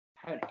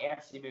 how on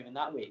earth is he moving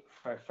that weight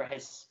for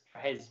his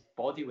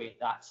body weight?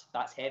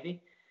 That's heavy.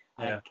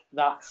 Yeah.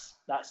 That's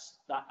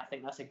I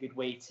think that's a good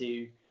way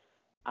to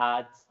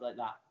add like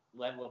that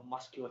level of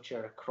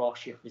musculature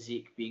across your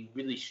physique, being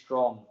really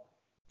strong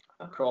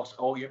across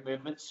all your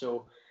movements.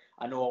 So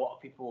I know a lot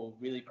of people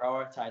really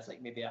prioritize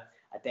like maybe a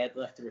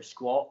deadlift or a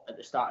squat at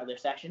the start of their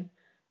session,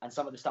 and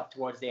some of the stuff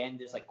towards the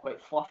end is like quite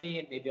fluffy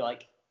and maybe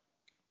like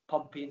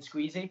pumpy and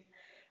squeezy.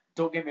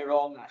 Don't get me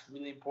wrong, that's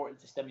really important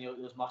to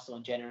stimulate those muscles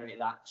and generate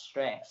that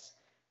stress,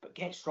 but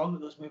get strong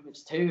with those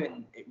movements too,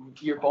 and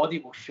your body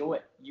will show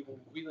it. You will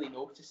really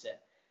notice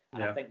it.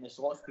 And I think there's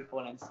lots of people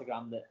on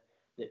Instagram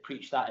that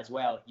preach that as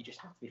well. You just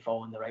have to be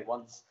following the right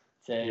ones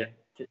to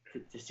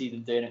see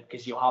them doing it,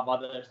 because you'll have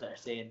others that are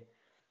saying,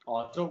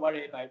 oh, don't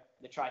worry about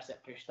the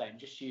tricep push down,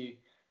 just you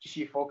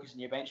focus on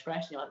your bench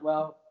press. And you're like,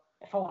 well,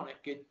 if I want a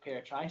good pair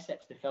of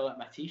triceps to fill out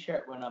my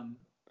t-shirt when I'm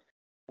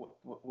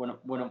going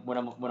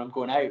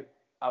out,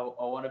 I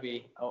want to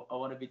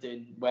be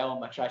doing well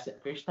on my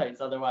tricep push downs.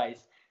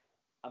 Otherwise,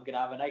 I'm gonna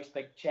have a nice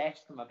big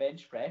chest for my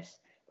bench press,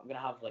 but I'm gonna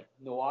have like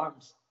no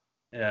arms.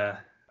 Yeah,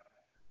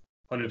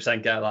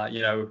 100% get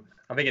that.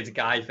 I think it's a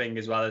guy thing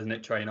as well, isn't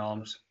it? Train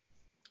arms.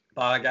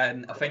 But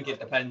again, I think it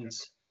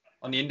depends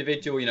on the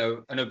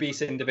individual. An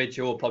obese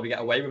individual will probably get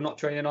away with not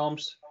training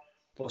arms.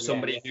 For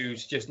somebody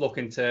who's just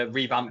looking to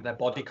revamp their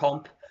body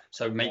comp,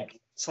 so make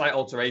slight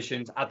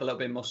alterations, add a little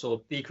bit of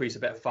muscle, decrease a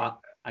bit of fat,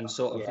 and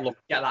sort of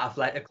get that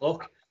athletic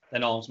look,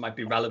 then arms might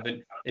be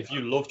relevant. If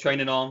you love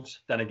training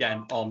arms, then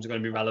again, arms are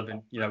going to be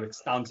relevant.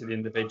 It's down to the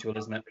individual,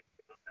 isn't it?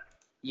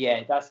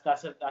 Yeah, that's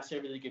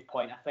a really good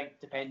point. I think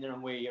depending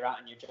on where you're at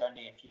in your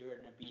journey, if you're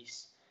an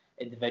obese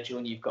individual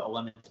and you've got a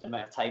limited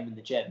amount of time in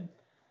the gym,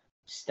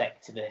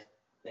 stick to the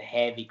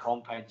heavy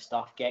compound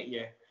stuff. Get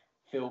your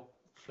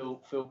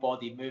full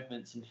body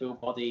movements and full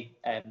body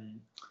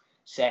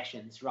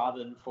sessions, rather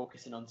than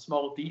focusing on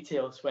small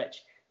details,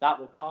 which that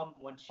will come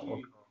once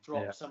you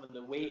drop some of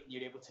the weight and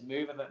you're able to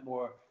move a bit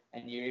more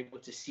and you're able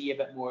to see a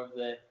bit more of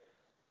the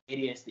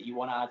areas that you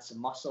want to add some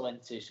muscle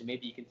into. So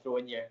maybe you can throw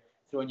in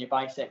your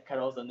bicep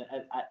curls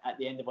at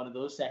the end of one of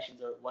those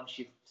sessions, or once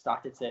you've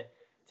started to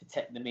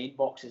tick the main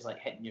boxes, like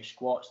hitting your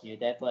squats and your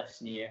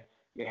deadlifts and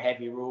your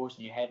heavy rows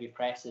and your heavy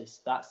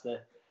presses. That's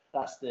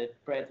the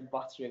bread and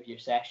butter of your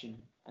session.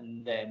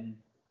 And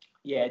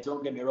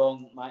don't get me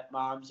wrong, my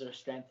arms are a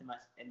strength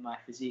in my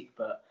physique,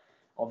 but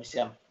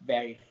obviously I'm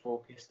very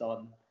focused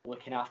on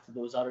looking after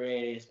those other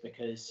areas,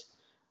 because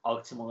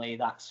ultimately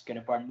that's going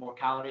to burn more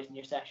calories in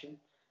your session,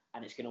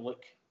 and it's going to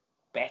look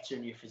better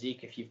in your physique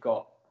if you've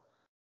got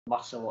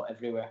muscle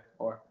everywhere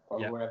or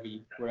wherever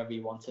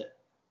you want it.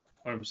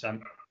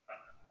 100%.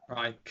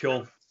 Right,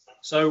 cool.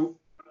 So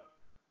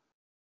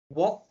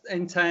what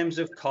in terms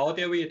of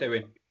cardio are you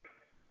doing?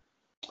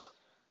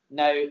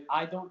 Now,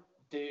 I don't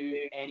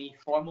do any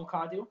formal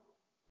cardio.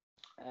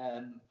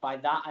 By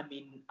that, I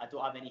mean I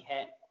don't have any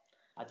HIIT.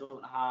 I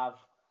don't have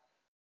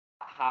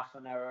a half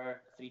an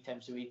hour 3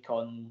 times a week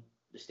on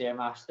the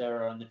Stairmaster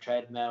or on the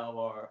treadmill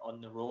or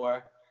on the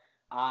rower.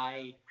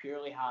 I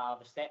purely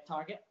have a step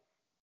target,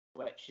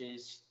 which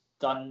is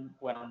done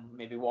when I'm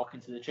maybe walking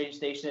to the train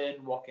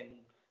station, walking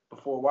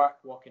before work,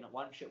 walking at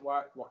lunch at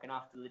work, walking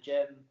after the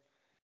gym,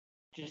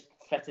 just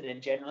fit it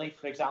in generally.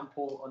 For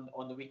example,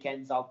 on the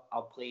weekends,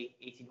 I'll play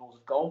 18 holes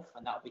of golf,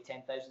 and that'll be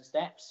 10,000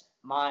 steps.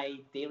 My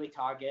daily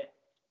target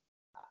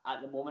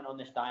at the moment on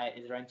this diet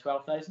is around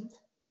 12,000.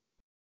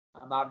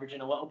 I'm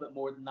averaging a little bit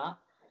more than that,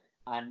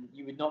 and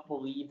you would not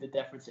believe the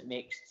difference it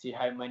makes to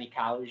how many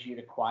calories you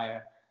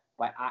require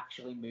by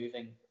actually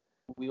moving.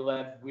 We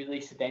live really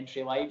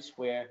sedentary lives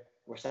where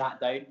we're sat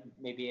down.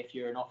 Maybe if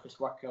you're an office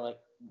worker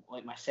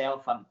like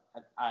myself, I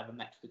have a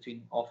mix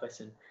between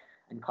office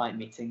and client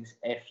meetings.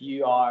 If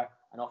you are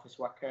an office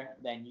worker,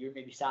 then you're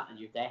maybe sat at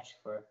your desk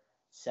for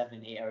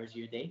 7-8 hours of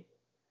your day.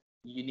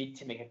 You need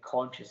to make a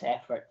conscious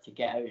effort to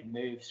get out and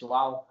move. So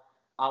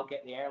I'll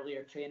get the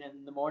earlier training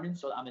in the morning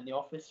so that I'm in the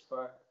office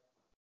for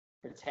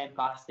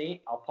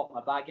 8:10. I'll pop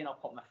my bag in, I'll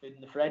pop my food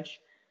in the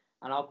fridge,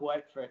 and I'll go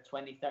out for a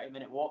 20-30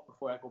 minute walk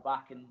before I go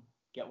back and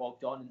get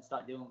logged on and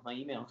start dealing with my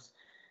emails.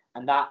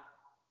 And that,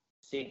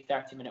 say,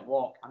 30-minute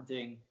walk, I'm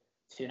doing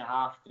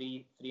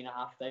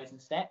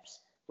 3,500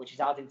 steps, which is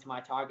adding to my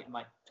target and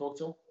my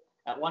total.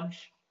 At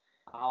lunch,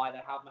 I'll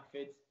either have my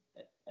food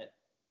at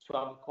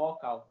 12 o'clock,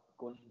 I'll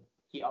go and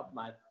heat up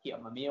my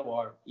meal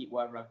or eat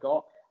whatever I've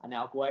got, and then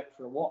I'll go out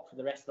for a walk for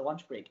the rest of the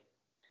lunch break.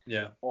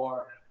 Yeah.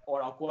 Or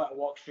I'll go out and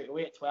walk straight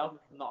away at 12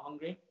 if I'm not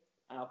hungry,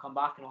 and I'll come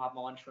back and I'll have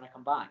my lunch when I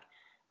come back.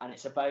 And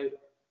it's about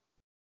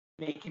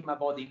making my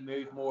body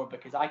move more,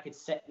 because I could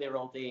sit there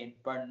all day and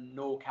burn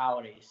no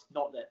calories.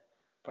 Not that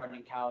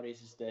burning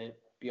calories is the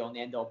be all and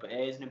end all, but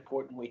it is an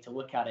important way to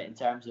look at it in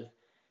terms of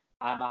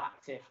I'm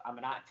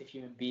an active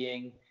human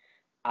being,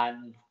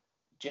 and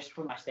just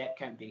from my step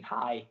count being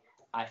high,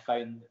 I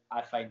find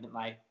that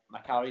my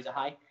calories are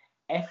high.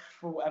 If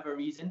for whatever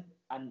reason,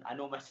 and I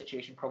know my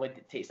situation probably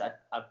dictates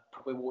that I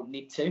probably won't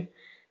need to,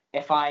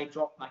 if I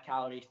drop my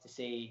calories to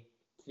say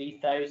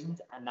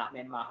 3,000 and that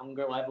meant my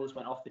hunger levels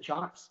went off the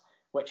charts,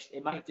 which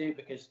it might do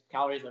because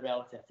calories are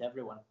relative to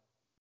everyone,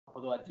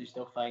 although I do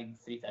still find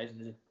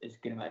 3,000 is a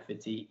good amount of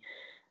food to eat,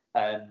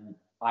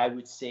 I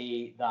would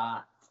say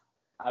that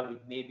I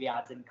would maybe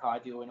add in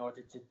cardio in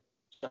order to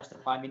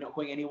justify me not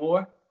going any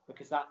lower,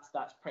 because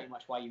that's pretty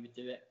much why you would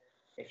do it.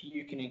 If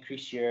you can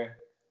increase your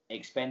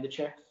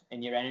expenditure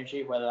and your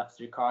energy, whether that's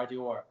through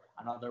cardio or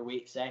another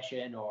weight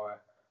session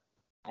or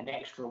an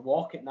extra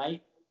walk at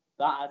night,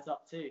 that adds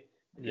up too.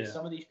 Because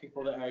some of these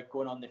people that are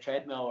going on the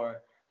treadmill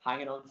or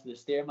hanging on to the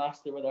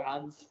Stairmaster with their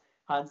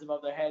hands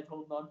above their head,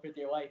 holding on for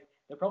dear life,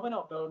 they're probably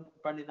not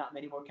burning that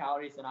many more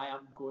calories than I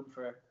am going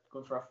for a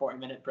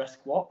 40-minute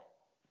brisk walk.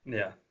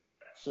 Yeah.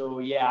 So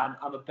yeah,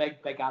 I'm a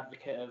big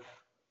advocate of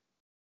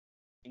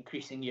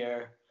increasing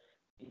your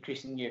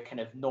kind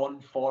of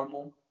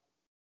non-formal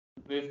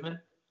movement.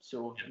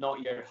 So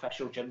not your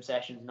official gym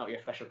sessions, not your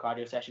official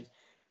cardio sessions.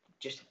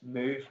 Just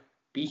move,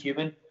 be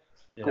human,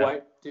 go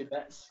out, do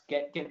bits,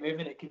 get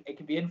moving. It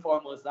can be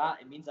informal as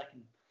that. It means I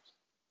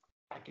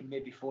can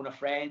maybe phone a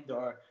friend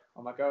or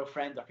my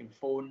girlfriend. I can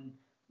phone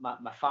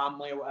my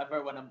family or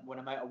whatever when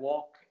I'm out a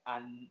walk,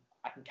 and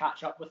I can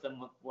catch up with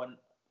them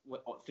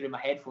through my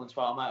headphones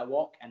while I'm out a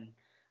walk, and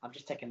I'm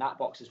just ticking that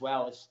box as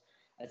well as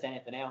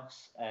anything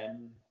else.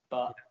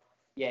 But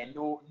yeah,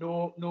 no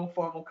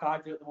formal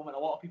cardio at the moment. A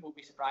lot of people will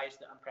be surprised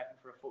that I'm prepping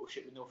for a photo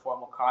shoot with no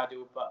formal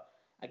cardio, but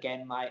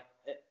again, I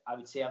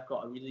would say I've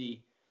got a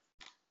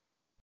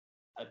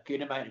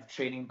good amount of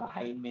training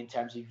behind me in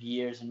terms of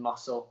years and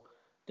muscle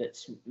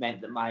that's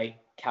meant that my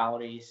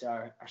calories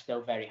are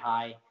still very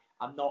high.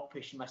 I'm not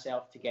pushing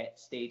myself to get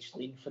stage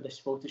lean for this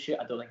photo shoot.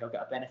 I don't think I'll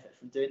get a benefit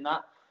from doing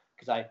that,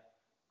 because I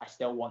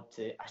still want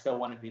to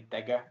be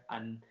bigger,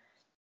 and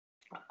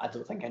I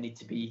don't think I need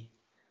to be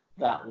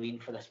that lean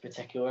for this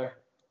particular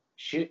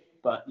shoot.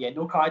 But yeah,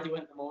 no cardio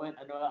at the moment.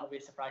 I know that'll be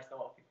a surprise to a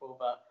lot of people,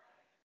 but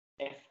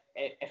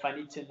if I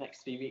need to in the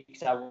next 3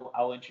 weeks, I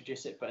will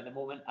introduce it. But at the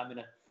moment, I'm in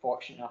a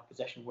fortunate enough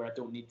position where I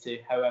don't need to.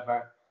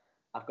 However,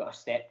 I've got a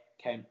step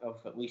count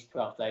of at least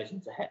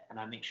 12,000 to hit, and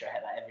I make sure I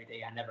hit that every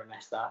day. I never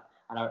miss that,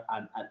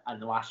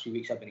 and the last few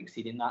weeks I've been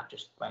exceeding that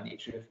just by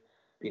nature of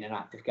being an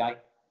active guy.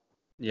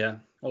 Yeah,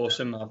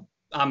 awesome.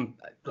 I'm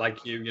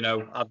like you,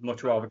 I'd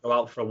much rather go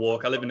out for a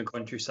walk. I live in the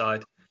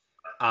countryside.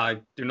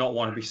 I do not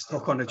want to be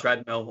stuck on a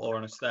treadmill or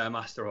on a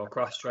Stairmaster or a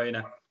cross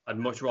trainer. I'd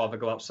much rather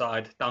go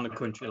outside, down the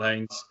country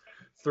lanes,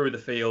 through the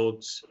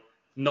fields.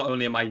 Not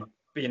only am I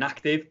being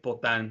active,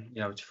 but then,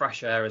 it's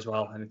fresh air as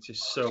well. And it's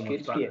just so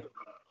much better.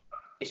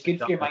 It's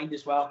good for your mind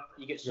as well.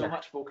 You get so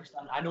much focused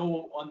on. I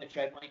know on the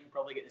treadmill you can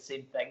probably get the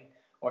same thing,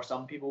 or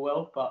some people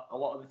will, but a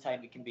lot of the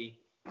time it can be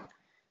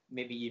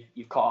maybe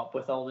you've caught up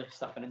with all this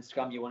stuff on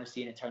Instagram you want to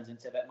see, and it turns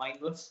into a bit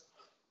mindless.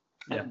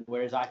 Yeah.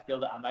 Whereas I feel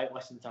that I'm out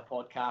listening to a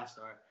podcast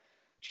or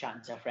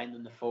chatting to a friend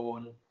on the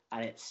phone,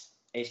 and it's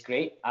it's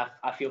great.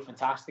 I feel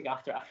fantastic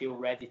after it. I feel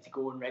ready to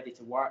go and ready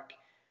to work.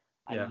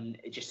 And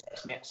it just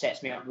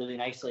sets me up really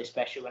nicely,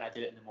 especially when I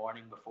do it in the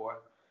morning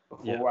before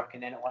work.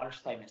 And then at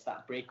lunchtime, it's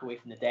that break away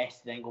from the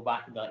desk to then go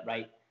back and be like,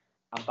 right,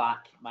 I'm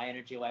back. My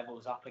energy level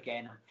is up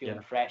again. I'm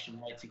feeling fresh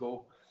and ready to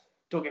go.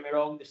 Don't get me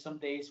wrong. There's some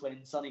days when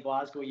in sunny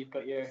Glasgow you've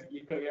got your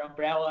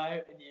umbrella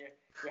out and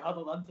you're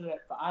huddled under it.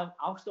 But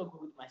I'll still go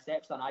with my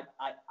steps done.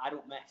 I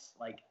don't miss.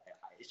 Like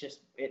it's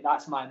just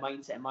that's my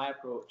mindset and my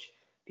approach.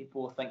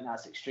 People think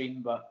that's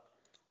extreme, but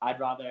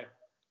I'd rather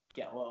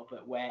get a little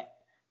bit wet,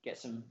 get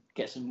some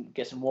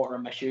water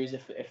in my shoes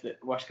if the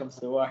worst comes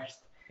to the worst.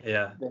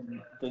 Yeah.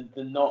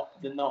 Than not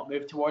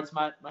move towards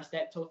my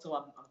step total.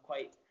 I'm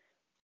quite,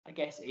 I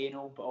guess,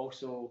 anal, but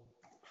also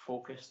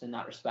focused in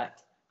that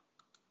respect.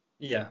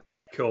 Yeah.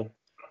 Cool.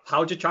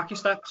 How do you track your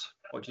steps?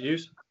 What do you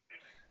use?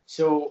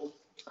 So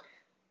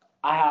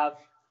I have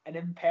an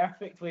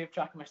imperfect way of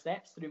tracking my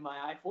steps through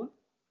my iPhone.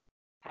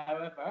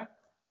 However,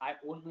 I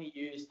only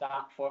use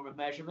that form of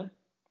measurement.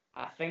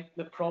 I think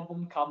the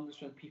problem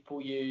comes when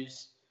people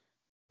use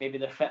maybe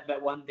their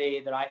Fitbit one day,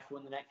 their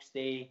iPhone the next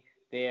day,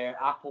 their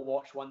Apple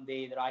Watch one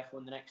day, their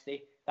iPhone the next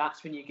day.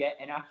 That's when you get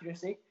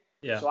inaccuracy.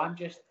 Yeah. So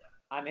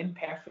I'm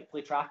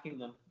imperfectly tracking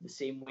them the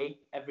same way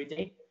every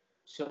day.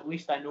 So at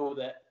least I know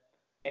that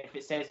if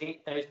it says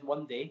 8,000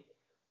 one day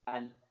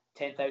and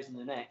 10,000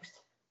 the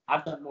next,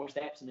 I've done more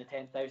steps in the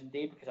 10,000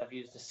 day because I've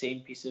used the same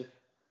piece of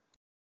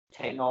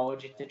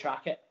technology to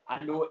track it.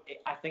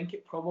 I think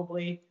it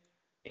probably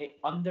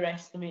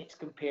underestimates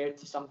compared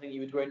to something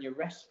you would wear on your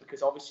wrist,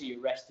 because obviously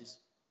your wrist is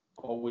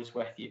always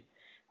with you,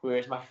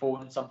 whereas my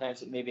phone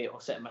sometimes it'll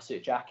sit in my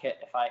suit jacket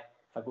if I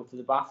go to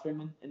the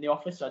bathroom in the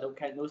office, so I don't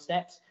count those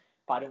steps.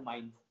 But I don't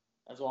mind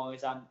as long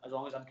as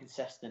I'm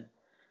consistent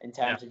in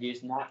terms of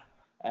using that.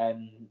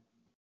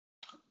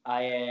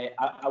 I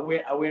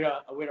wear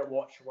a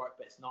watch for work,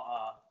 but it's not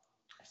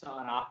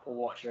an Apple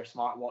Watch or a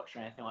smart watch or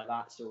anything like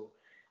that, so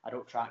I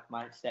don't track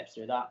my steps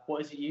through that.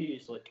 What is it you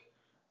use, Luke?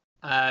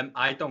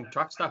 I don't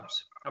track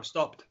steps. I've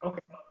stopped. Okay.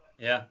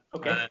 Yeah.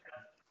 Okay.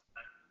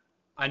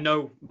 I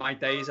know my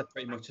days are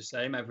pretty much the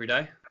same every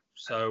day,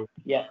 so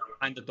yeah,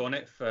 I kind of done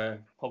it for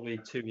probably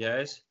 2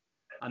 years,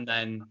 and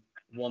then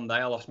one day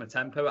I lost my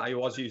temper. I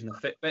was using a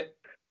Fitbit,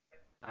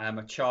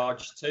 a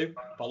Charge 2,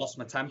 but I lost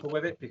my temper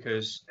with it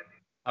because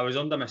I was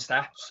under my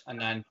steps, and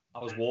then I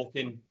was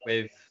walking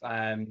with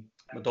my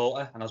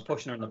daughter, and I was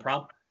pushing her in the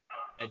pram.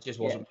 It just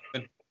wasn't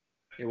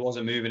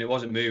moving. It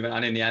wasn't moving,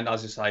 and in the end, I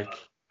was just like,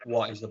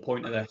 "What is the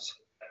point of this?"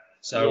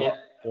 So I've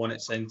worn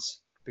it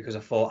since, because I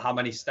thought, how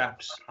many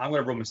steps? I'm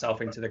going to run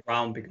myself into the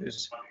ground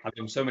because I'm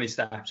doing so many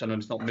steps and I'm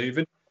just not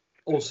moving.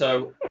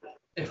 Also,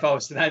 if I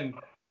was to then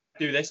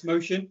do this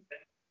motion,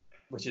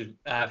 which is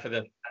for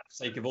the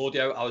sake of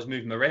audio, I was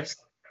moving my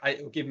wrist,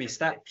 it would give me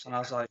steps, and I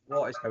was like,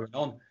 what is going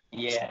on?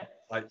 Yeah.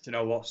 Like, you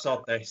know what?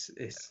 Stop this.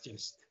 It's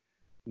just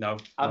no.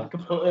 I'm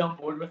completely on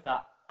board with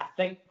that. I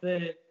think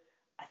the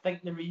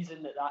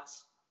reason that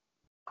that's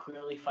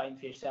clearly fine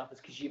for yourself is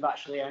because you've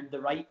actually earned the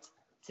right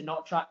to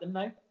not track them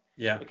now.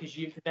 Yeah. Because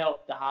you've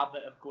developed the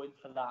habit of going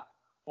for that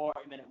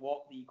 40-minute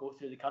walk that you go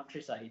through the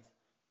countryside,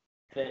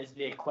 that is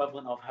the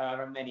equivalent of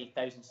however many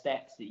thousand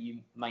steps that you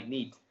might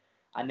need,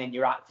 and then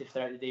you're active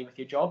throughout the day with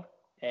your job.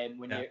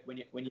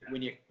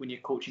 When you're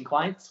coaching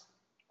clients,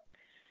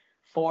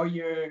 for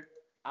your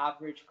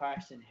average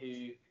person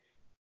who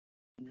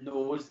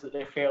knows that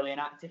they're fairly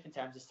inactive in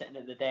terms of sitting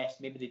at the desk,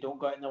 maybe they don't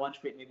go out in their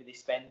lunch break, maybe they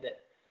spend it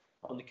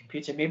on the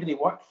computer, maybe they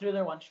work through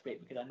their lunch break,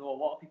 because I know a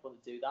lot of people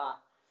that do that.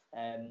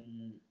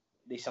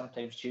 They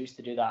sometimes choose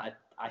to do that.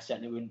 I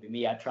certainly wouldn't be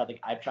me. I'd try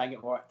and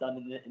get work done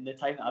in the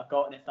time that I've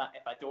got, and if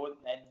I don't,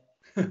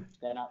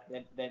 then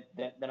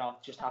I'll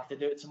just have to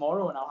do it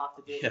tomorrow, and I'll have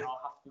to do it. I'll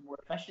have to be more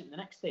efficient the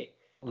next day.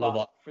 Love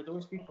that. For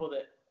those people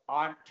that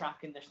aren't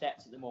tracking their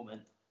steps at the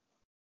moment,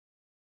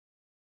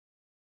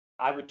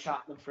 I would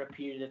track them for a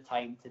period of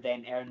time to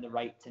then earn the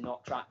right to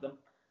not track them.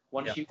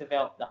 Once you've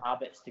developed the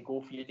habits to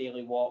go for your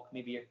daily walk,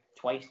 maybe your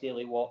twice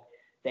daily walk,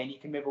 then you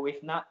can move away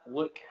from that.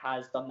 Luke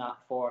has done that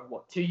for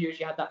 2 years.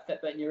 You had that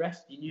Fitbit in your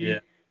wrist. You knew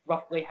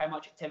roughly how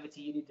much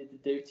activity you needed to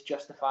do to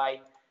justify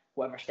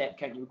whatever step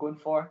count you were going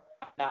for.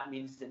 That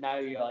means that now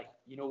you're like,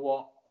 you know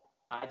what?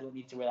 I don't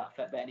need to wear that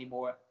Fitbit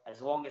anymore.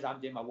 As long as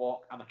I'm doing my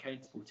walk, I'm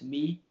accountable to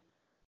me,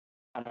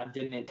 and I'm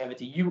doing the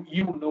activity. You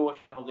will know if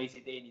you have a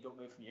lazy day and you don't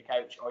move from your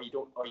couch, or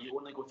you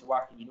only go to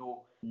work and you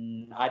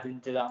know, I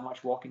didn't do that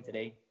much walking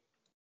today.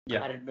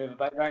 I didn't move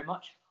about very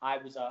much. I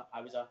was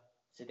a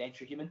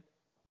sedentary human.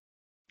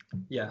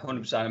 Yeah,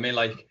 100%. I mean,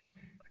 like,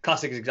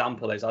 classic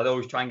example is I'd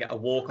always try and get a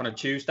walk on a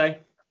Tuesday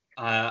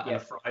and a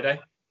Friday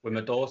with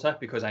my daughter,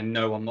 because I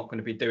know I'm not going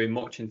to be doing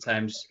much in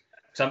terms,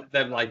 because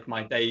they're like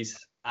my days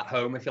at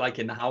home, if you like,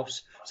 in the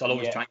house. So I'll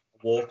always try and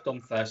get a walk done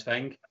first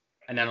thing.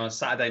 And then on a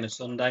Saturday and a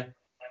Sunday,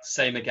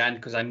 same again,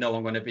 because I know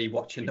I'm going to be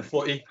watching the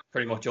footy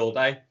pretty much all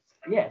day.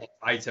 Yeah.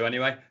 I too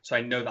anyway. So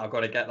I know that I've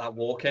got to get that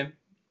walk in.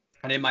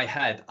 And in my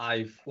head,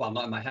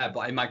 not in my head,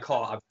 but in my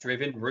car, I've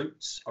driven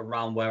routes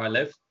around where I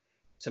live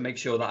to make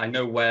sure that I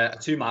know where a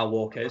 2 mile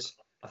walk is,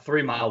 a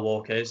 3-mile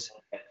walk is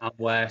and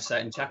where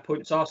certain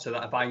checkpoints are, so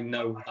that if I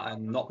know that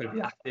I'm not going to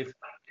be active,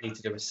 I need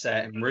to do a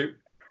certain route.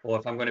 Or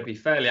if I'm going to be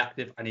fairly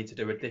active, I need to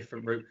do a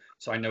different route.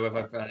 So I know if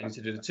I need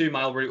to do the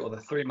 2-mile route or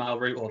the 3-mile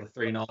route or the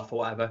 3.5 or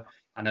whatever.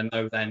 And I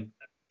know then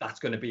that's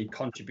going to be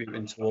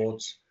contributing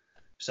towards.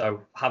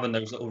 So having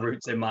those little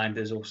routes in mind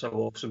is also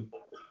awesome.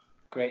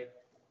 Great.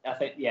 I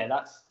think,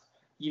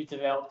 you've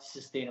developed a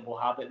sustainable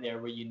habit there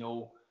where you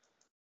know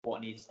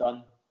what needs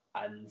done.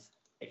 And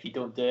if you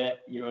don't do it,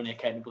 you're only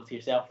accountable to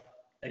yourself.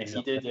 And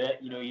exactly. If you do it,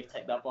 you know you've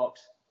ticked that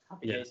box.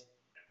 Happy days.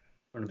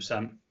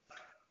 100%.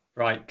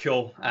 Right,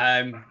 cool.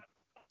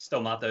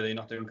 Still mad though that you're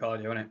not doing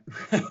cardio, isn't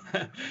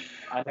it?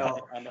 I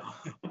know.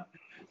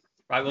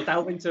 Right, we'll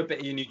delve into a bit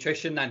of your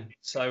nutrition then.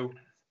 So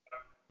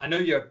I know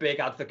you're a big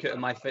advocate of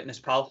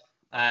MyFitnessPal.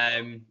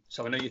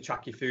 So I know you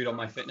track your food on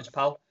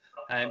MyFitnessPal.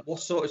 What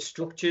sort of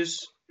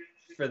structures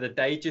for the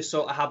day do you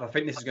sort of have? I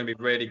think this is going to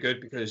be really good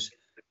because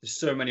there's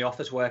so many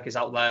office workers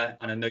out there,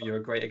 and I know you're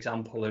a great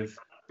example of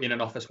being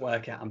an office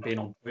worker and being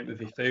on point with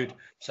your food.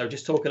 So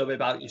just talk a little bit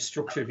about your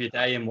structure of your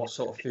day and what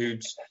sort of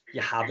foods you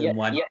have and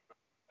when.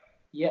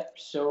 Yep.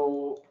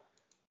 So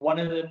one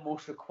of the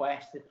most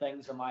requested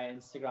things on my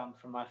Instagram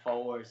from my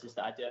followers is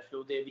that I do a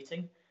full day of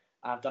eating.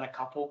 I've done a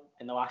couple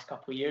in the last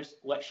couple of years,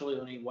 literally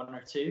only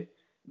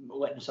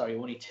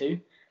two.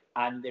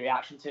 And the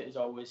reaction to it is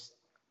always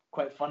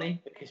quite funny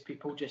because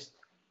people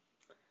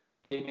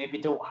they maybe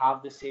don't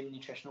have the same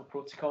nutritional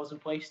protocols in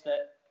place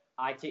that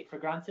I take for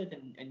granted,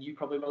 and you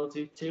probably will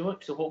do too,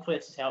 Luke. So hopefully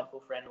this is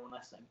helpful for anyone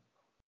listening.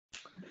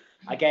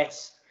 I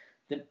guess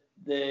I've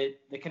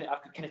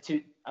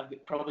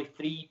got probably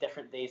 3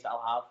 different days that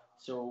I'll have.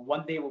 So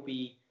one day will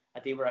be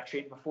a day where I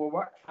train before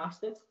work,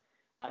 fasted.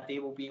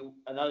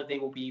 Another day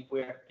will be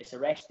where it's a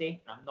rest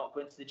day and I'm not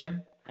going to the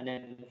gym. And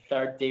then the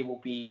third day will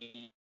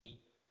be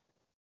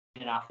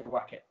after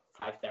work at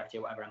 5:30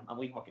 or whatever. I'm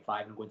leaving work at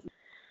 5 and going to.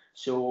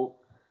 So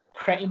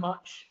pretty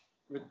much,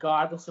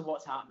 regardless of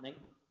what's happening,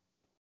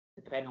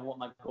 depending on what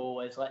my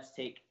goal is, let's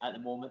take at the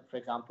moment, for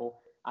example,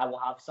 I will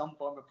have some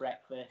form of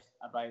breakfast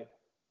about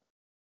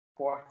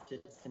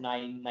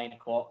 9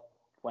 o'clock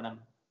when I'm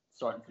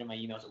sorting through my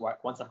emails at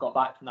work. Once I've got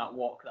back from that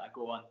walk that I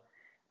go on,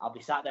 I'll be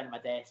sat down at my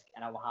desk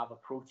and I will have a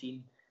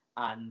protein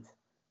and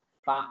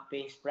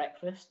fat-based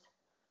breakfast.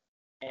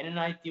 In an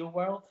ideal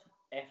world,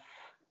 if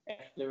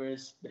there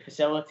was the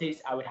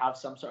facilities, I would have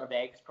some sort of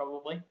eggs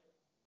probably.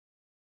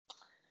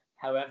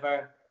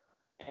 However,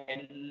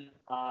 in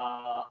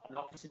an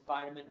office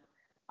environment,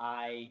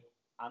 I'm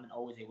not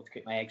always able to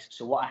cook my eggs.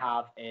 So what I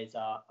have is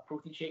a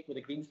protein shake with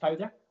a greens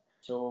powder.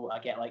 So I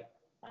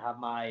have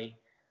my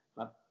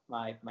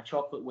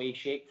chocolate whey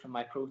shake from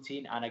my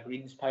protein and a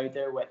greens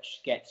powder,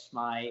 which gets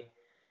my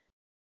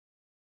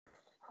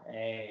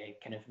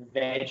kind of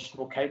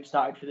vegetable count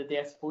started for the day,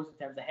 I suppose, in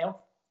terms of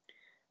health.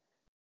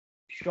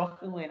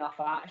 Shockingly enough,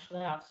 I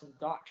actually have some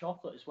dark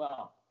chocolate as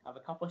well. I have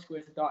a couple of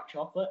squares of dark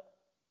chocolate,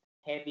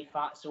 heavy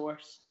fat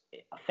source.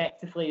 It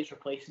effectively is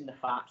replacing the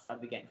fats that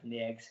I'd be getting from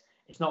the eggs.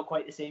 It's not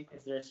quite the same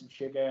because there is some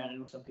sugar, and I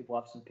know some people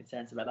have some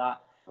concerns about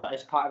that. But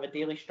as part of a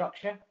daily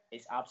structure,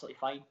 it's absolutely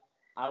fine.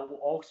 I will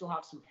also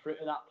have some fruit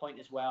at that point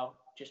as well,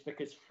 just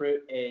because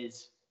fruit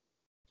is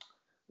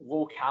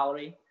low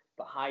calorie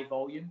but high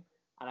volume,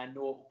 and I know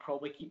it will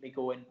probably keep me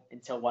going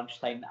until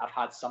lunchtime. I've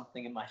had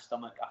something in my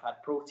stomach. I've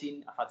had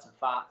protein, I've had some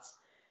fats,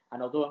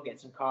 and although I'm getting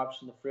some carbs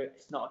from the fruit,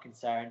 it's not a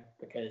concern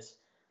because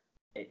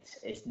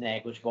it's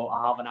negligible.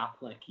 I have an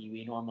apple and a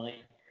kiwi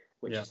normally,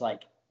 which is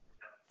like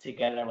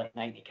together like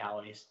 90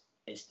 calories.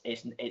 It's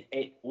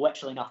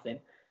literally nothing,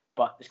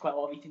 but there's quite a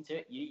lot of eating to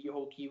it. You eat your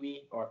whole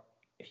kiwi, or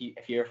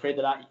if you're afraid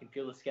of that, you can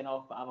peel the skin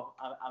off. But I'm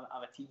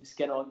a team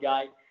skin on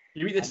guy.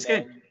 You eat the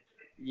skin?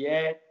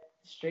 Yeah,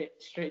 straight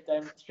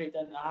down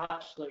the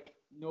hash, like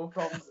no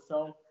problems at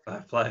all.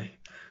 Fair play.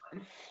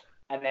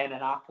 And then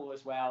an apple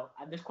as well.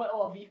 And there's quite a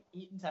lot of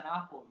eating to an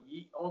apple.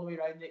 You eat all the way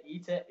around it,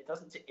 eat it. It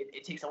doesn't.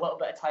 It takes a little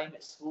bit of time.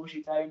 It slows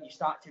you down. You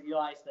start to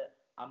realise that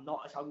I'm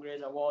not as hungry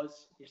as I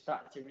was. You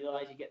start to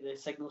realise you get the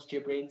signals to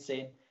your brain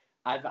saying,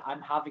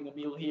 I'm having a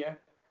meal here,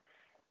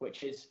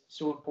 which is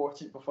so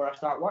important before I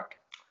start work.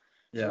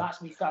 So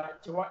that's me starting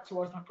to work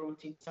towards my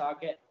protein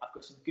target. I've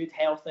got some good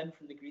health in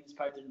from the greens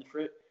powder and the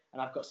fruit, and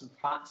I've got some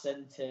fats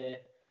in to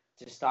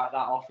start that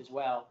off as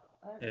well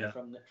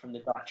from the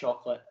dark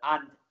chocolate.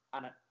 And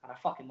I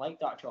fucking like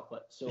dark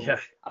chocolate, so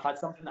I've had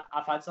something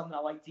I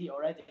like to eat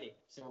already.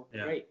 So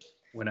great.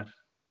 Winner.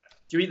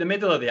 Do you eat the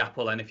middle of the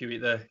apple then? If you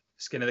eat the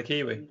skin of the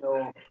kiwi?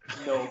 No.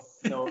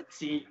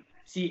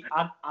 See,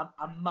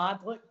 I'm mad,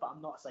 look, but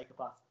I'm not a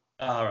psychopath.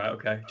 Oh, right,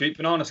 okay. Do you eat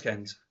banana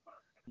skins?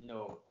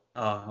 No.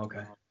 Oh,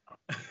 okay.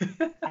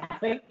 I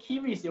think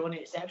kiwi is the only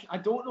exception. I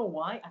don't know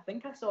why. I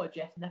think I saw a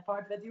Jeff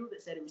Nippard video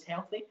that said it was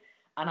healthy,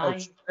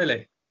 and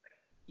really?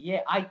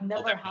 Yeah, I've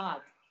never had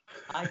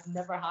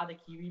a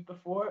kiwi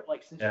before,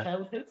 like since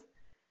childhood.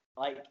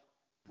 Like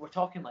we're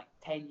talking like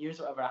 10 years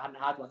or whatever. I hadn't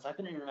had one, so I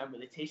didn't even remember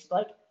what they tasted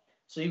like.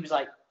 So he was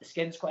like, the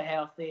skin's quite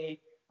healthy,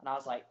 and I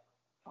was like,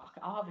 fuck,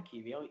 I'll have a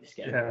kiwi. I'll eat the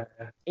skin. Yeah.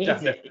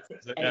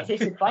 It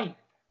tasted fine.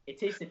 It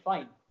tasted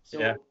fine.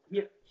 So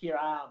here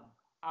I am,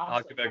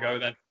 I'll give it a go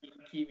then.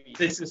 Kiwis.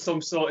 This is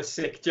some sort of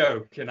sick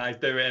joke, and I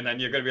do it, and then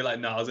you're going to be like,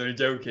 no, I was only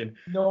joking.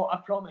 No, I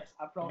promise.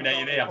 You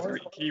have to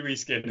eat kiwi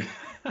skin.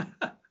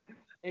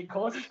 It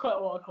causes quite a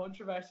lot of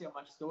controversy on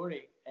my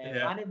story,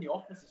 and in the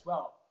office as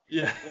well.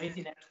 Yeah.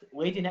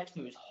 Lady next to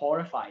me was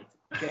horrified.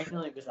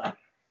 Genuinely was like,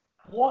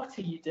 "What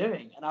are you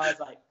doing?" And I was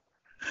like,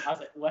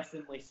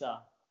 "Listen,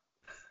 Lisa,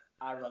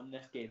 I run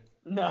this game."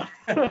 No.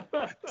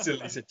 So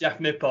Lisa, Jeff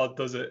Nippard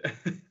does it.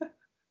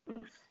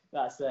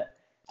 That's it.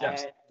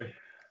 Jeff.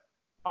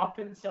 Up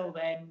until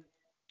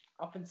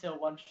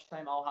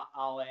lunchtime,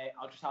 I'll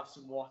just have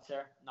some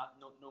water.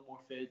 No more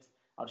food.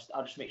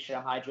 I'll just make sure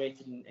I'm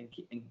hydrated and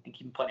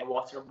keep plenty of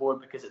water on board,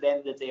 because at the end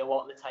of the day, a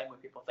lot of the time when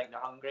people think they're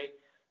hungry,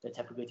 they're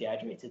typically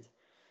dehydrated.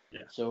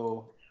 Yeah.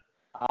 So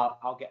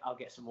I'll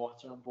get some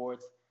water on board.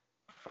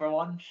 For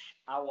lunch,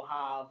 I will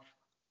have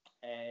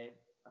a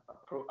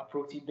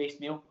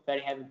protein-based meal,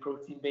 very heavy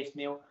protein-based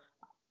meal.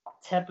 I'll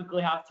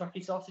typically have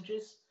turkey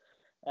sausages.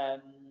 I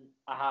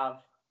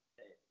have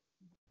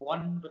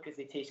one because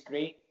they taste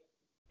great.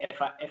 If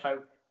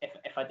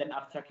I didn't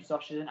have turkey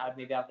sausages in, I'd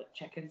maybe have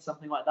chicken,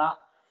 something like that,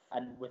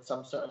 and with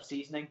some sort of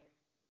seasoning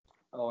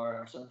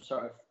or some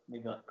sort of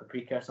maybe like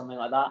paprika or something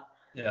like that.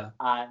 Yeah.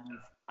 And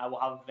I will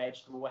have a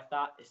vegetable with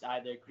that. It's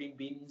either green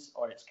beans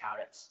or it's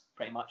carrots,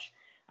 pretty much.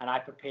 And I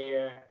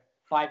prepare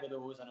 5 of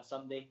those on a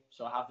Sunday,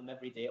 so I have them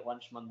every day at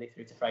lunch, Monday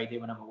through to Friday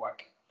when I'm at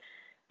work.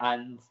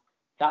 And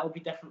that will be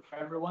different for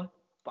everyone,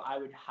 but I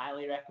would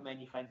highly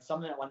recommend you find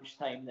something at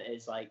lunchtime that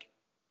is like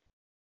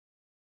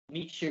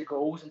meets your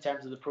goals in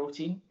terms of the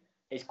protein,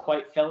 is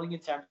quite filling in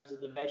terms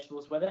of the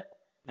vegetables with it,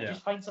 and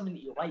just find something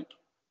that you like.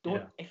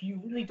 If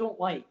you really don't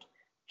like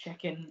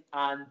chicken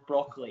and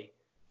broccoli,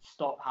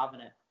 stop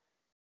having it.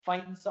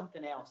 Find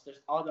something else.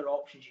 There's other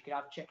options. You could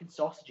have chicken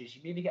sausages.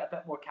 You maybe get a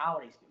bit more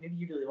calories, but maybe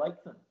you really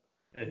like them.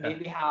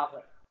 Maybe have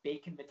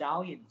bacon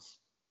medallions,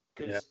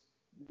 because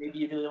maybe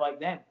you really like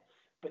them.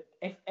 But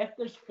if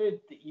there's food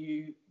that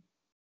you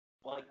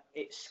like,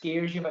 it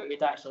scares you about your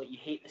diet, so like you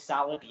hate the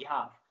salad that you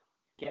have,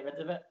 get rid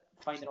of it.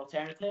 Find an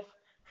alternative.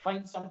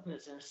 Find something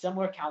that's in a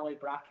similar calorie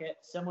bracket,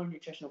 similar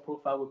nutritional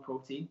profile with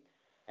protein,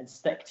 and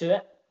stick to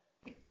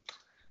it.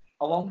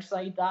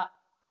 Alongside that,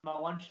 my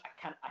lunch,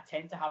 I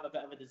tend to have a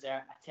bit of a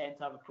dessert. I tend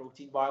to have a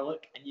protein bar.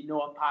 Look, and you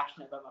know I'm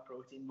passionate about my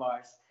protein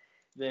bars.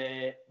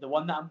 The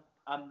one that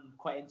I'm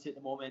quite into at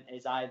the moment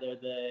is either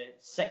the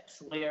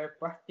 6-layer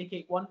birthday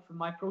cake one from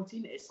My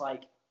Protein. It's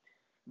like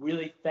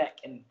really thick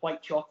and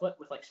white chocolate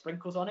with like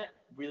sprinkles on it.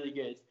 Really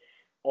good.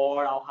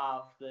 Or I'll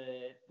have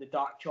the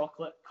dark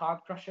chocolate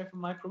carb crusher from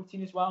My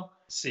Protein as well.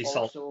 Sea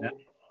salt. Also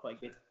quite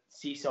good.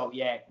 Sea salt,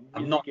 yeah. Really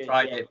I've not good,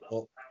 tried it,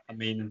 but I'm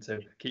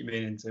keep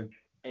meaning to.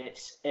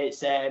 It's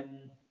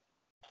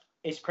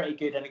pretty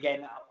good. And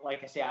again,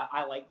 like I say,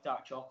 I like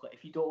dark chocolate.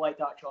 If you don't like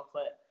dark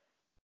chocolate,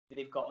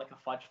 they've got like a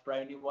fudge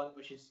brownie one,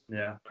 which is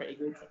pretty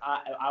good.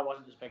 I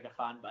wasn't as big a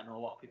fan, but I know a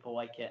lot of people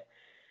like it.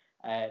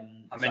 I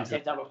tend to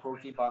have a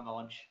protein bar in my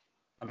lunch.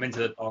 I'm into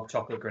the dark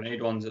chocolate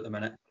grenade ones at the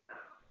minute.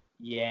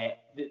 Yeah,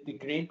 the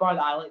grenade bar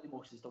that I like the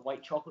most is the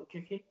white chocolate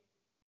cookie.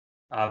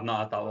 I've not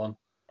had that one.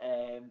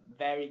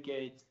 Very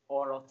good.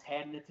 Or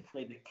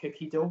alternatively, the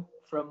cookie dough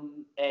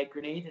from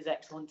Grenade is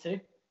excellent too.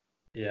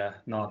 Yeah,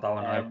 not that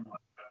one.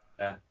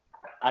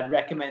 I'd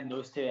recommend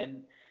those two.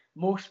 And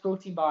most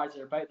protein bars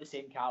are about the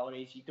same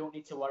calories. You don't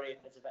need to worry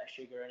if there's a bit of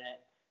sugar in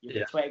it. You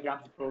get 20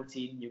 grams of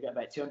protein. You get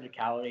about 200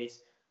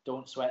 calories.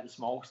 Don't sweat the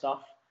small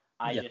stuff.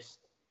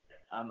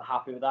 I'm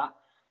happy with that.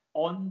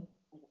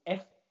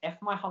 If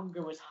my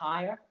hunger was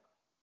higher,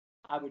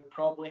 I would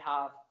probably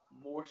have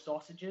more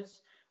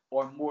sausages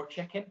or more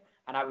chicken,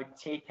 and I would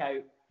take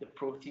out the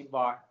protein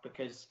bar,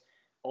 because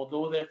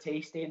although they're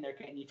tasty and they're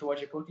getting you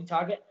towards your protein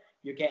target,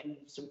 you're getting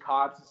some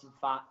carbs and some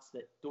fats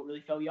that don't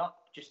really fill you up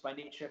just by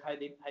nature of how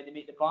they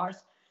make the bars.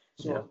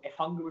 So if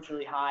hunger was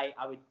really high,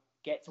 I would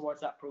get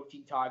towards that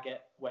protein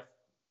target with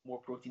more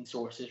protein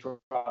sources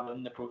rather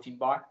than the protein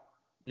bar.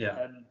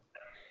 Yeah.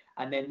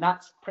 And then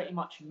that's pretty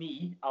much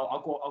me.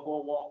 I'll go a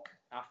walk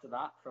after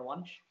that for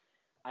lunch,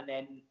 and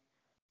then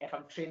if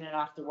I'm training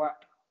after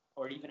work,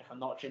 or even if I'm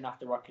not training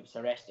after work, if it's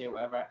a rest day or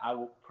whatever, I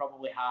will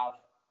probably have,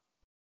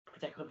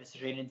 particularly if it's a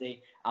training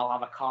day, I'll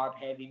have a carb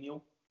heavy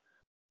meal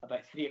about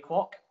 3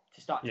 o'clock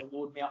to start to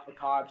load me up with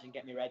carbs and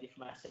get me ready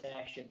for my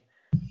session.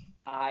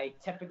 I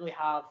typically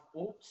have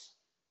oats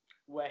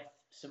with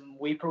some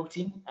whey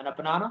protein and a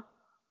banana,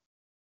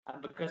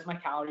 and because my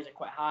calories are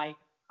quite high,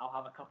 I'll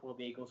have a couple of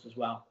bagels as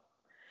well.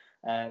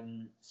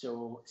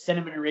 So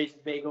cinnamon and raisin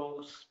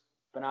bagels,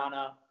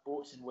 banana,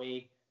 oats and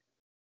whey.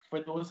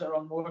 For those that are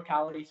on lower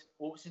calories,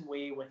 oats and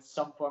whey with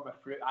some form of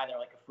fruit, either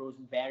like a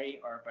frozen berry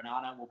or a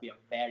banana, will be a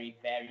very,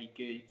 very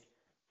good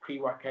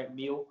pre-workout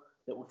meal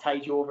that will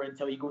tide you over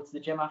until you go to the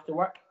gym after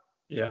work.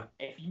 Yeah.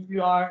 If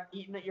you are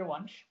eating at your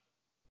lunch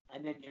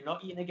and then you're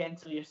not eating again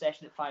until your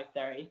session at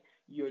 5:30,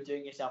 you're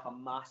doing yourself a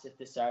massive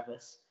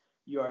disservice.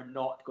 You are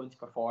not going to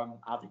perform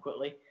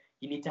adequately.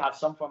 You need to have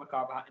some form of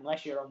carbohydrate,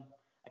 unless you're on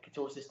a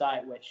ketosis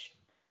diet, which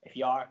if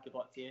you are, good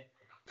luck to you.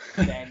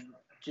 Then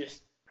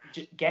just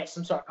get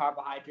some sort of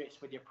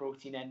carbohydrates with your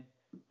protein in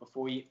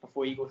before you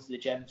go to the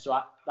gym. So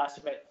that's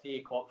about 3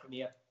 o'clock for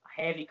me. A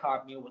heavy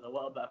carb meal with a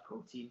little bit of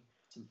protein,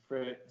 some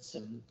fruit,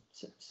 some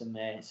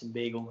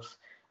bagels,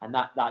 and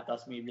that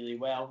does me really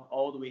well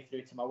all the way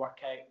through to my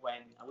workout.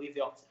 When I leave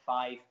the office at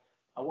 5,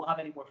 I won't have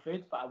any more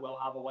food, but I will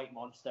have a white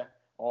Monster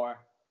or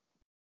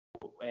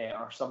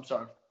some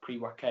sort of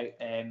pre-workout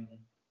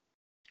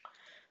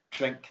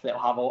drink that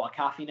will have a lot of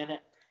caffeine in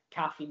it.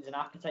 Caffeine's an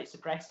appetite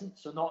suppressant,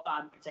 so not that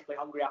I'm particularly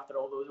hungry after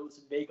all those oats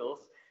and bagels,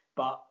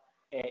 but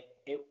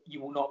you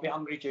will not be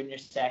hungry during your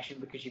session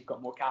because you've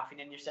got more caffeine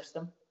in your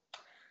system.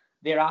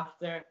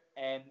 Thereafter,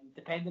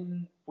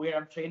 depending where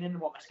I'm training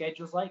and what my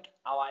schedule's like,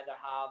 I'll either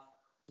have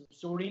some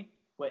Soreen,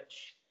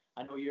 which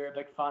I know you're a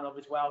big fan of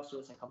as well, so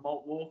it's like a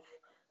malt loaf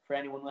for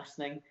anyone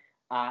listening,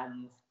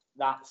 and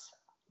that's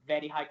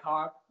very high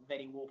carb,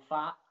 very low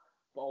fat,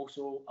 but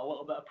also a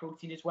little bit of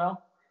protein as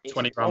well. It's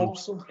 20 grams.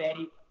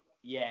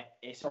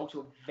 It's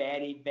also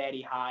very,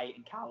 very high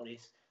in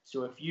calories.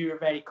 So if you're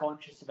very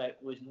conscious about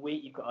losing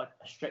weight, you've got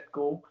a strict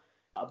goal,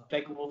 a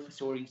big loaf of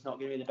Soreen is not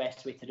going to be the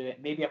best way to do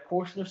it. Maybe a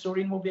portion of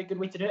Soreen will be a good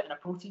way to do it in a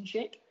protein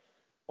shake,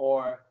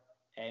 or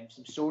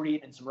some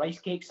Soreen and some rice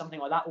cakes, something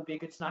like that will be a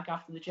good snack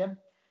after the gym.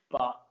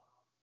 But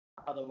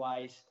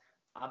otherwise,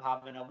 I'm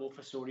having a loaf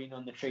of Soreen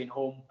on the train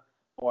home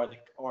or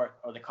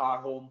the car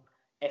home.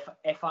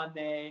 If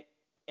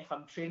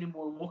I'm training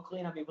more locally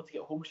and I'm able to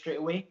get home straight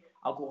away,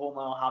 I'll go home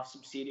and I'll have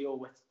some cereal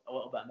with a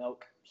little bit of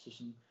milk. So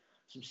some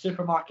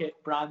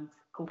supermarket brand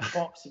Cocoa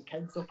Pops and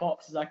Council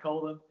Pops, as I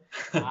call them,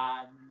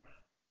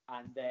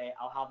 and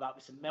I'll have that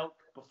with some milk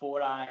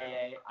before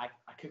I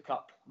cook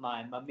up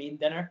my main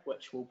dinner,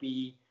 which will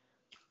be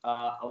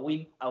a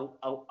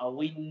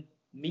lean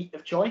meat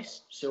of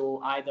choice.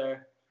 So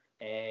either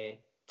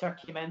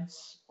turkey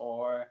mince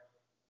or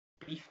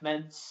beef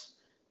mince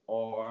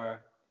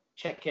or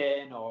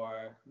chicken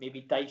or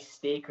maybe diced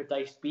steak or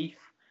diced beef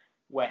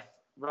with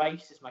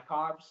rice as my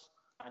carbs,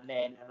 and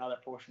then another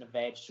portion of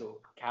veg, so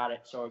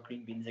carrots or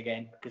green beans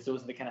again, because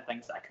those are the kind of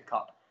things that I cook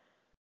up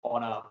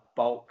on a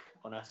bulk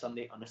on a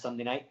Sunday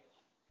night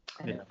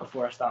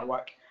before I start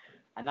work.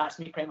 And that's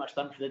me pretty much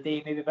done for the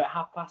day. Maybe about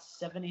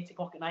 7:30, 8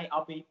 o'clock at night,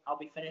 I'll be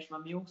finished my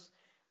meals,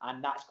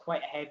 and that's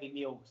quite a heavy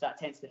meal, so that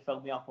tends to fill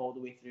me up all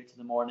the way through to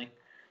the morning.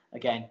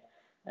 Again,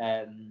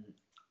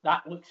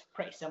 that looks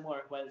pretty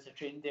similar whether it's a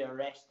training day or a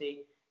rest day.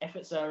 If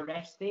it's a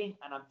rest day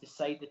and I've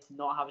decided to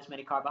not have as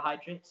many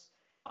carbohydrates,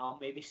 I'll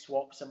maybe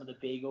swap some of the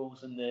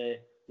bagels and the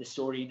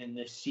Soreen and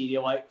the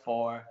cereal out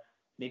for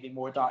maybe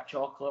more dark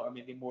chocolate or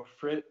maybe more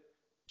fruit,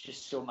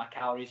 just so my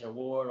calories are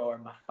lower or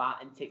my fat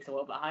intake's a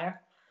little bit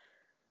higher.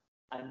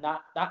 And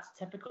that's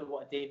typically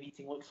what a day of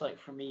eating looks like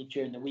for me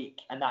during the week,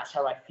 and that's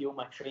how I feel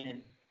my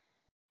training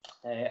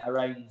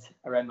around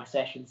my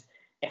sessions.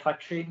 If I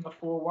train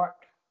before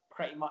work,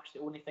 pretty much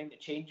the only thing that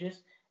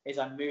changes is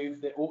I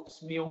move the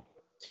oats meal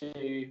to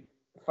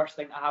the first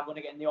thing that I have when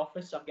I get in the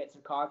office. So I'm getting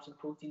some carbs and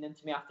protein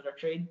into me after I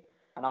train,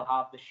 and I'll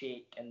have the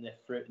shake and the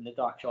fruit and the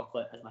dark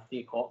chocolate as my 3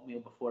 o'clock meal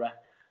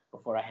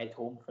before I head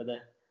home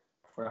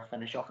before I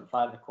finish off at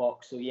 5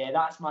 o'clock. So yeah,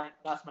 that's my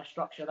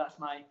structure. That's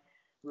my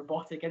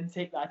robotic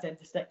intake that I tend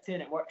to stick to,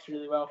 and it works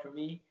really well for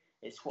me.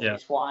 It's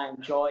what I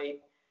enjoy.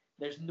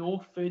 There's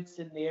no foods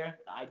in there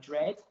that I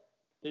dread.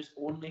 There's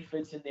only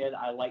foods in there that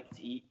I like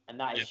to eat, and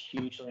that is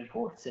hugely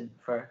important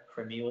for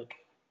me, Luke.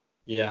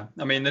 Yeah,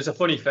 I mean, there's a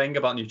funny thing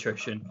about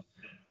nutrition.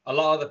 A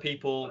lot of the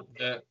people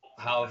that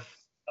have,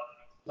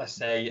 let's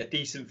say, a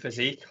decent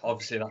physique,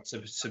 obviously that's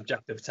a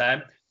subjective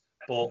term,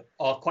 but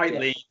are quite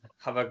lean,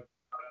 have a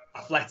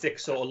athletic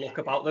sort of look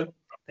about them.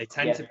 They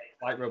tend to be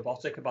quite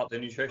robotic about the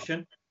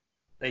nutrition.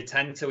 They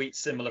tend to eat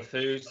similar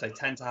foods. They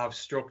tend to have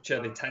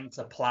structure. They tend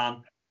to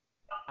plan,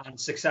 and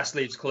success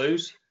leaves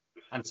clues.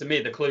 And to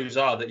me, the clues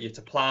are that you're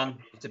to plan,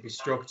 you're to be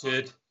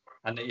structured,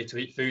 and that you're to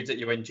eat foods that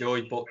you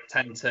enjoy, but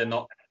tend to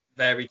not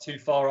vary too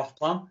far off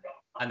plan,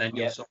 and then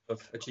you'll sort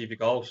of achieve your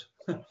goals.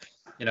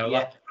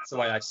 That's the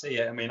way I see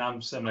it. I mean,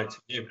 I'm similar to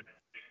you.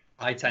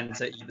 I tend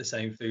to eat the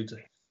same foods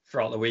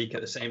throughout the week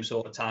at the same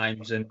sort of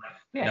times, and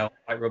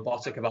quite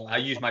robotic about it. I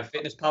use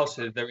MyFitnessPal,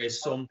 so there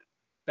is some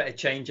bit of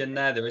change in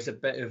there. There is a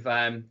bit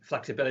of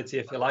flexibility,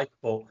 if you like,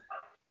 but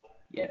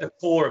the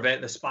core of it,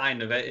 the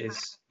spine of it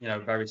is,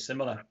 very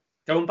similar.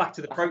 Going back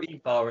to the protein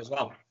bar as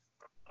well.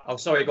 Oh,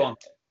 sorry, go on.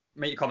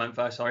 Make your comment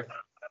first, sorry.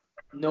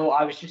 No,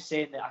 I was just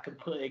saying that I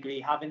completely agree.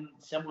 Having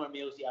similar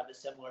meals you have at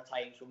similar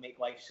times will make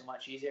life so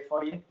much easier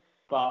for you.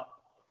 But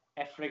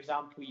if, for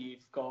example,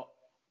 you've got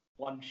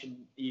lunch and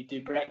you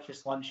do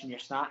breakfast, lunch, and your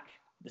snack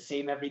the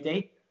same every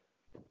day,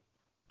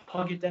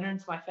 plug your dinner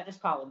into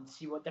MyFitnessPal and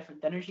see what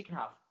different dinners you can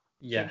have.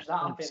 Change that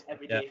up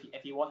every day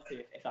if you want to,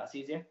 if that's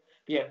easier.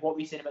 But what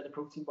were you saying about the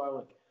protein bar,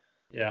 Luke?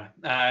 Yeah.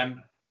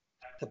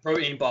 The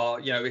protein bar,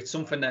 it's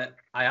something that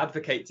I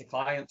advocate to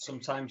clients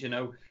sometimes,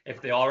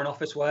 if they are an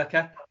office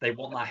worker, they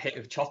want that hit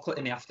of chocolate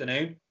in the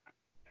afternoon,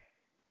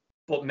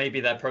 but maybe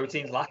their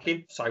protein's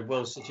lacking. So I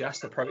will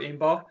suggest a protein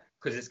bar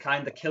because it's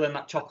kind of killing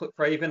that chocolate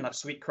craving, that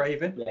sweet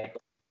craving,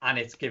 and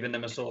it's giving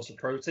them a source of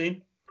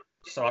protein.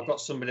 So I've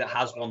got somebody that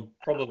has one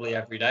probably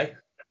every day.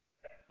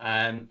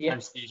 And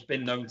she's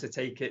been known to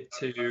take it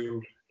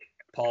to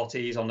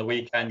parties on the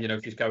weekend.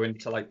 If she's going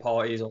to like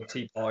parties or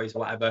tea parties or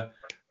whatever.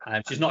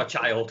 She's not a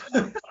child.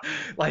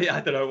 Like,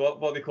 I don't know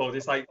what they call it.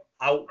 It's like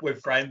out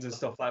with friends and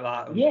stuff like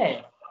that.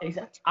 Yeah,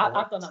 exactly.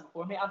 I've done that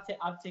before, mate.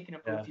 I've taken a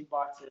protein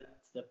bar to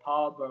the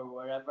pub or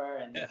wherever,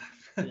 and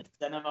to the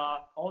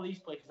cinema. All these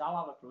places, I'll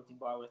have a protein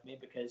bar with me,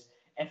 because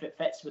if it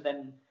fits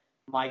within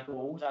my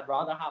goals, I'd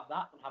rather have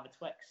that than have a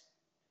Twix.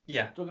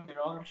 Yeah. Don't get me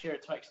wrong, I'm sure a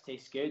Twix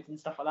tastes good and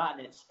stuff like that,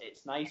 and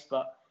it's nice,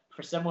 but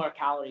for similar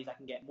calories, I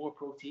can get more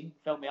protein,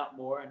 fill me up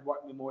more, and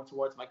work me more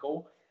towards my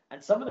goal.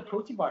 And some of the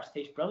protein bars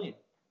taste brilliant.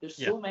 There's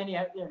so many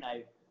out there now.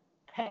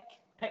 Pick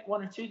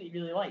one or two that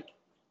you really like.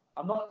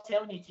 I'm not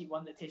telling you to eat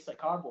one that tastes like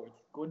cardboard.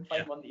 Go and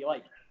find one that you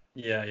like.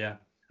 Yeah.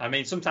 I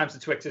mean, sometimes the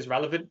Twix is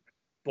relevant,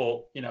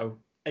 but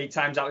 8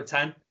 times out of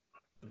 10,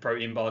 the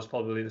protein bar is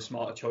probably the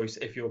smarter choice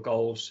if your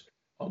goals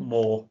are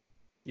more,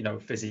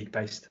 physique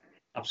based.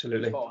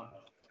 Absolutely.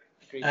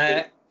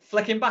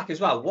 Flicking back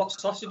as well, what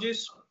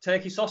sausages,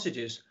 turkey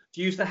sausages,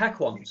 do you use the Heck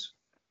ones?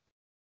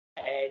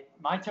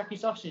 My turkey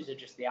sausages are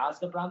just the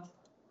Asda brand.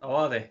 Oh,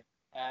 are they?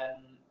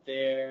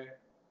 They're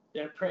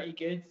pretty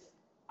good.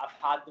 I've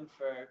had them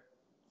for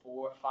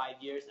 4 or 5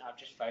 years, and I've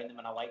just found them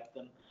and I like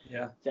them.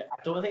 Yeah.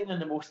 I don't think they're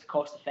the most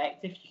cost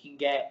effective. You can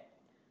get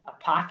a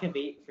pack of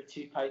 8 for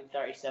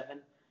 £2.37,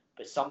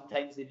 but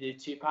sometimes they do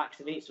 2 packs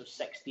of 8, so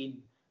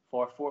 16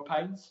 for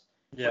 £4.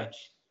 Yeah.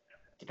 Which,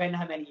 depending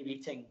on how many you're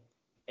eating,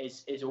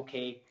 is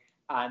okay,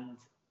 and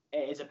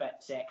it is a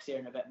bit sexier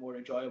and a bit more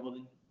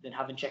enjoyable than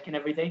having chicken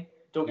every day.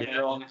 Don't get me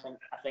wrong.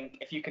 I think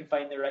if you can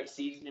find the right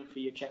seasoning for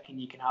your chicken,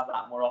 you can have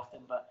that more often.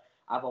 But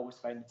I've always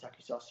found the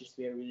turkey sausage to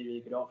be a really, really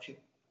good option.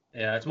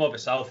 Yeah, it's more of a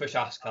selfish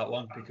ask, that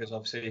one, because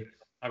obviously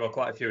I've got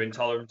quite a few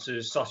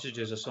intolerances.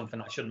 Sausages are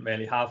something I shouldn't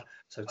really have,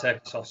 so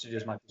turkey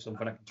sausages might be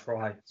something I can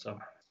try. So,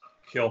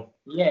 cool.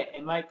 Yeah,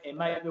 it might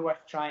be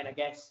worth trying. I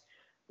guess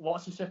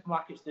lots of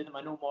supermarkets do them.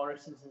 I know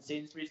Morrison's and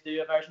Sainsbury's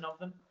do a version of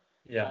them.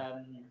 Yeah.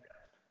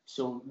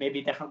 So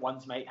maybe different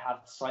ones might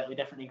have slightly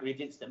different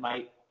ingredients that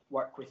might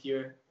work with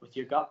your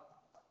gut.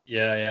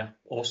 Yeah.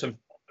 Awesome.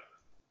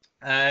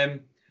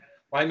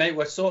 Right, mate,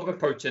 we're sort of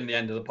approaching the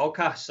end of the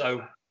podcast,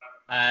 so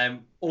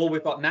all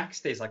we've got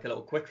next is like a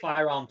little quick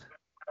fire round.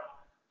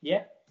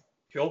 Yeah.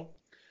 Cool.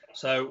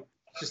 So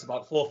it's just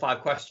about 4 or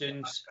 5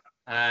 questions.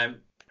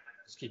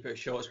 Let's keep it as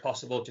short as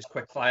possible, just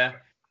quick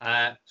fire.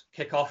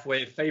 Kick off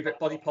with favourite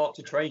body part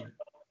to train.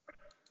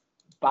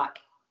 Back.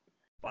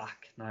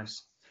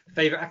 Nice.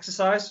 Favourite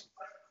exercise?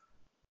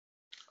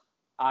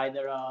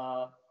 Either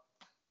a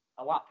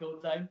lat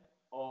pull down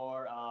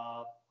or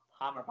a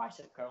hammer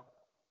bicep curl.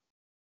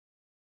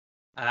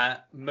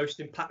 Most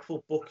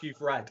impactful book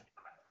you've read?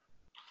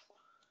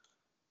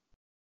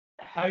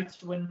 How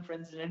to Win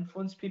Friends and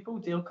Influence People,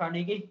 Dale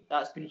Carnegie.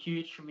 That's been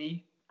huge for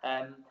me.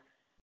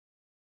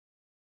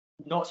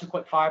 Not so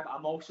quick fire, but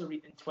I'm also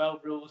reading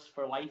 12 Rules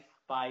for Life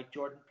by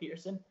Jordan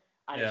Peterson,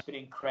 and it's been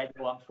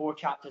incredible. I'm 4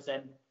 chapters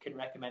in, couldn't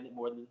recommend it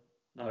more than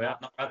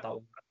that. Not read that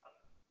one.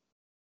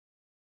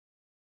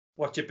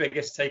 What's your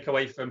biggest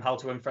takeaway from How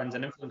to Win Friends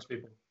and Influence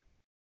People?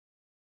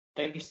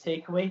 Biggest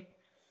takeaway?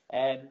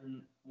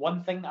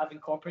 One thing that I've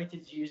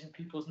incorporated is using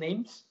people's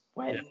names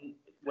when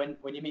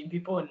you're meeting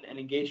people and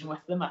engaging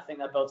with them. I think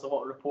that builds a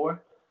lot of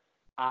rapport.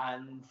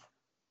 And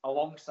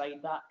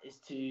alongside that is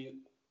to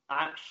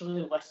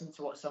actually listen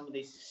to what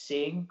somebody's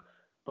saying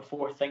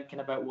before thinking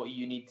about what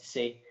you need to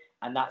say.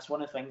 And that's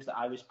one of the things that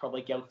I was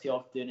probably guilty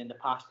of doing in the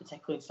past,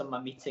 particularly in some of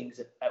my meetings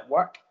at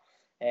work,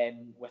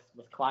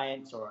 with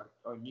clients or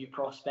new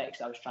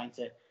prospects I was trying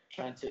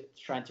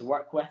to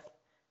work with.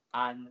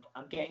 And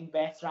I'm getting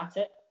better at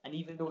it. And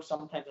even though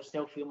sometimes I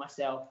still feel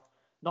myself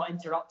not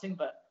interrupting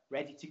but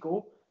ready to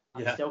go,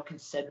 I'm still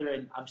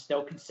considering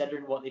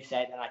what they've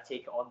said, and I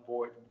take it on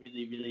board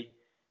really, really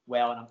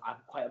well, and I'm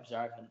quite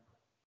observant.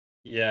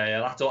 Yeah,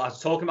 that's all. I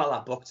was talking about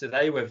that book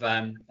today with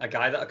a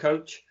guy that I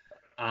coach,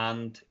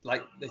 and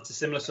like it's a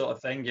similar sort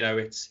of thing.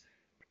 It's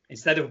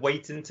instead of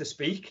waiting to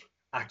speak,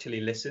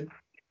 actually listen.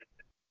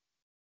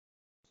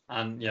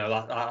 And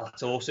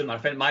that's awesome. I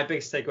think my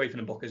biggest takeaway from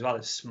the book as well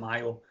is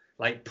smile,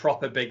 like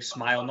proper big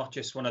smile, not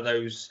just one of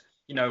those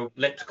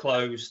lips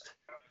closed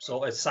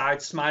sort of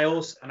side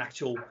smiles, an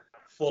actual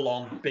full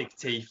on big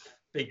teeth,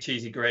 big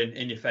cheesy grin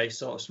in your face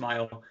sort of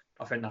smile.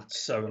 I think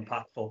that's so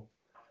impactful.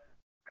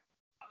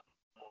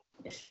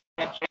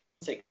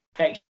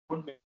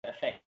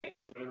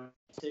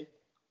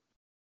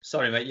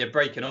 Sorry, mate, you're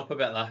breaking up a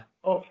bit there.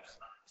 Oh,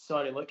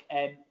 sorry. Look,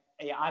 I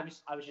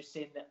was just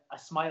saying that a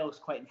smile is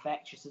quite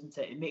infectious, isn't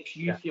it? It makes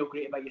you feel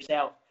great about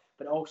yourself,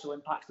 but it also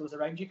impacts those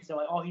around you because they're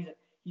like, oh,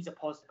 he's a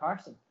positive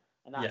person,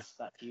 and that's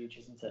huge,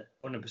 isn't it?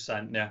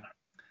 100%, yeah.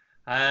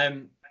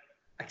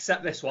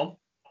 Except this one.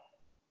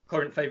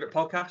 Current favourite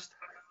podcast?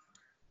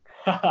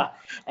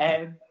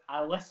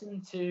 I've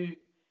listened to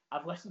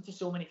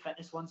so many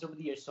fitness ones over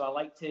the years, so I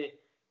like to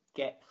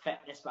get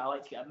fitness, but I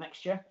like to get a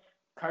mixture.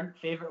 Current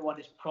favourite one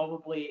is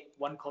probably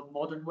one called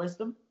Modern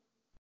Wisdom.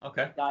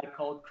 Okay. A guy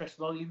called Chris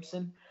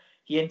Williamson.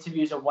 He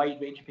interviews a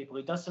wide range of people.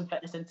 He does some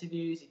fitness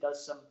interviews. He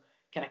does some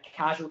kind of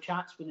casual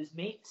chats with his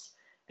mates.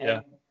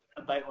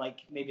 About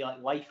maybe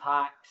life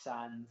hacks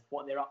and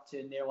what they're up to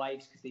in their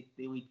lives, because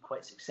they lead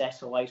quite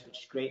successful lives, which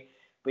is great.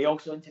 But he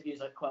also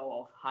interviews quite a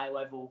lot of high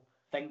level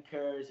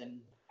thinkers and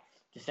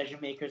decision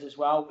makers as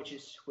well, which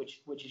is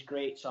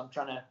great. So I'm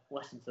trying to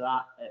listen to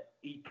that.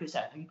 He puts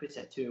out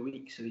 2 a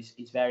week, so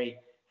he's very,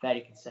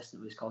 very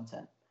consistent with his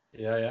content.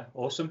 Yeah,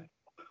 awesome.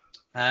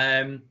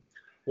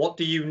 What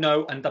do you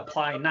know and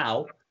apply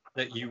now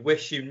that you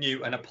wish you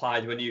knew and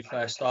applied when you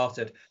first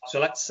started?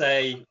 So let's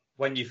say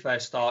when you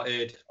first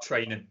started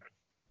training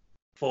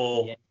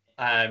for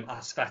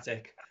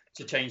aesthetic,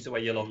 to change the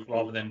way you look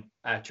rather than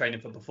training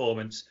for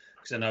performance,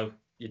 because I know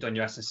you've done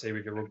your S&C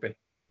with your rugby.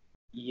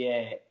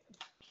 Yeah,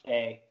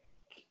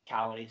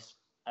 calories.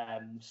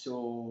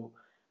 So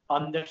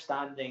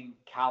understanding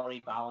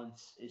calorie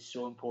balance is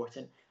so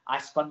important. I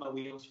spun my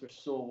wheels for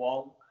so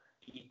long,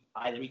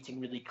 either eating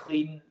really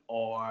clean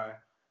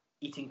or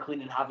eating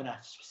clean and having a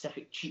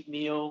specific cheat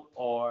meal,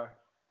 or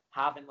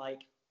having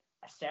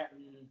a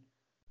certain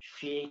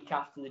shake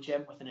after the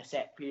gym within a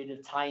set period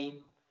of time.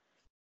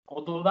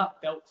 Although that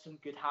built some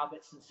good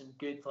habits and some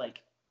good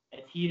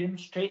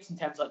adherence traits in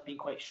terms of being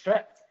quite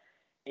strict,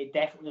 it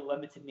definitely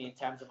limited me in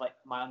terms of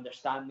my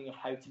understanding of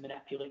how to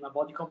manipulate my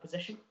body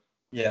composition.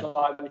 Yeah. So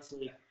I would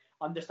say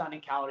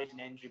understanding calories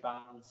and energy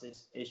balance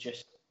is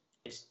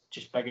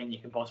just bigger than you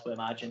can possibly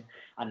imagine.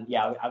 And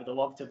yeah, I would have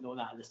loved to have known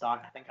that at the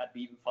start. I think I'd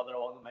be even further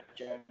along in my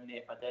journey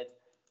if I did.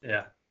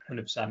 Yeah,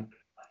 100%.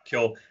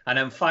 Cool. And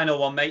then final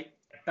one, mate.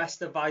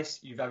 Best advice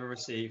you've ever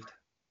received?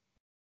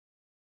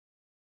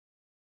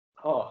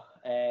 Oh,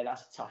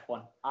 that's a tough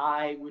one.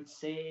 I would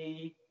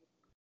say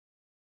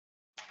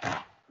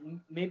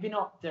maybe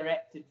not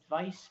direct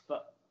advice,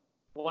 but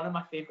one of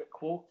my favourite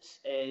quotes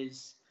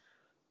is,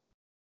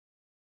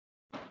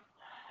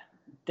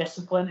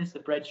 discipline is the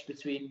bridge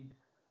between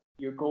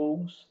your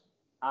goals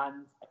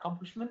and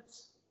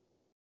accomplishments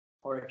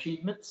or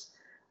achievements.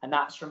 And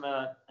that's from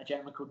a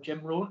gentleman called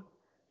Jim Rohn,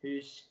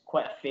 who's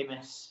quite a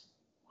famous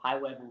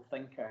high-level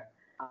thinker.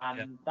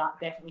 And that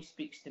definitely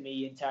speaks to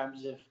me in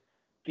terms of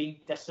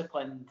being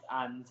disciplined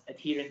and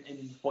adherent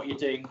in what you're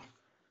doing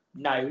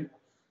now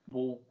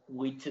will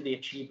lead to the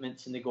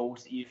achievements and the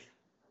goals that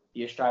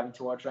you're striving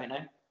towards right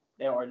now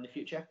or in the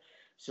future.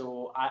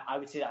 So I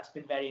would say that's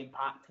been very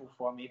impactful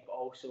for me, but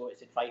also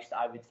it's advice that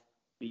I would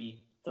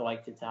be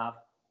delighted to have.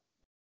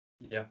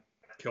 Yeah,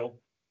 cool.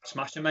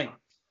 Smashing, mate.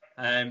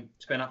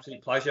 It's been an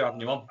absolute pleasure having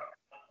you on.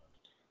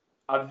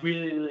 I've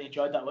really, really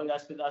enjoyed that. Look,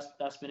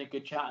 that's been a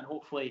good chat, and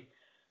hopefully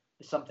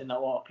it's something that a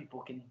lot of people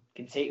can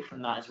take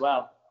from that as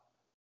well.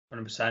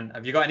 100%.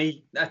 Have you got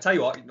any? I tell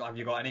you what, have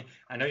you got any?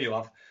 I know you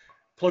have.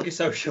 Plug your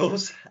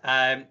socials,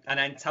 and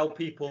then tell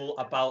people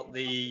about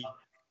the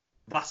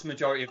vast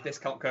majority of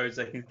discount codes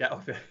they can get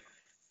off it.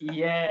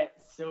 Yeah.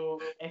 So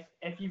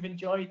if you've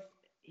enjoyed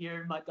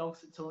hearing my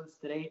dulcet tones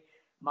today,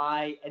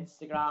 my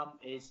Instagram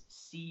is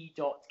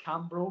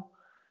c.cambro,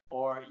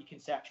 or you can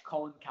search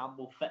Colin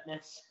Campbell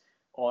Fitness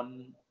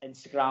on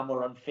Instagram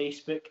or on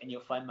Facebook, and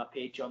you'll find my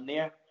page on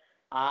there.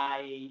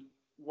 I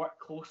work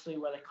closely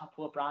with a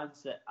couple of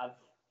brands that I've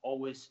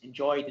always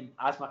enjoyed, and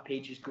as my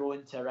page is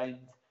growing to around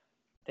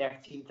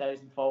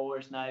 13,000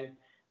 followers now,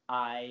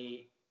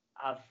 I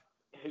have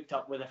hooked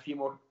up with a few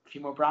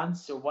more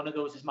brands. So one of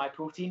those is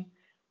MyProtein,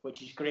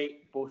 which is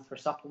great both for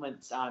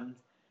supplements and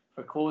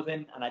for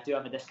clothing, and I do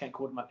have a discount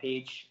code on my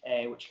page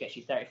which gets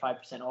you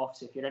 35% off.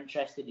 So if you're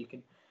interested, you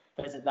can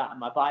visit that in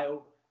my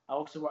bio. I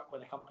also work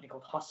with a company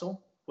called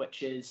Hustle,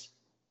 which is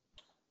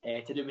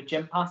to do with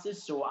gym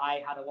passes. So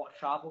I had a lot of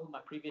travel in my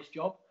previous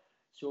job,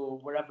 so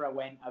wherever I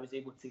went, I was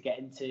able to get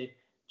into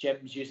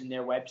gyms using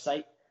their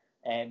website.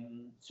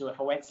 So if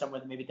I went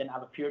somewhere that maybe didn't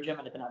have a pure gym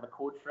and I didn't have a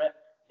code for it,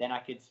 then I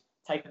could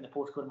type in the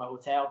postcode of my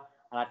hotel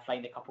and I'd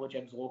find a couple of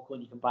gyms local,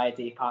 and you can buy a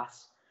day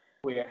pass,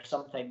 where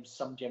sometimes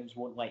some gyms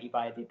won't let you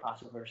buy a day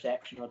pass over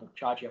reception, or they'll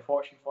charge you a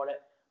fortune for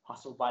it.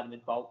 Hustle buy them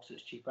in bulk, so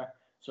it's cheaper.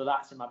 So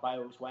that's in my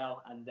bio as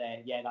well. And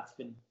yeah, that's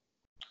been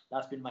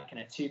my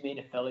kind of 2 main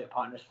affiliate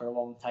partners for a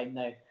long time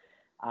now.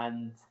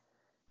 And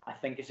I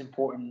think it's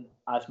important,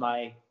 as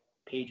my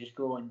page is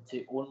growing,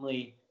 to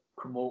only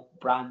promote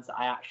brands that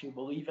I actually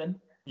believe in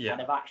and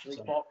have actually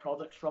bought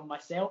products from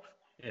myself.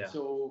 Yeah.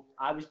 So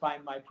I was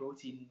buying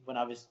MyProtein when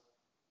I was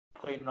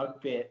playing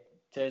rugby at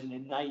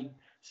 2009.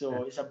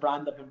 So it's a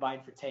brand I've been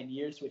buying for 10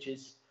 years, which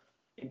is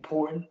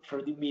important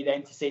for me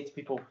then to say to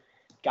people,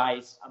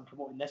 guys, I'm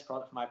promoting this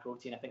product for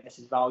MyProtein. I think this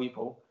is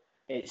valuable.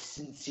 It's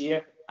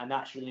sincere, and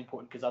that's really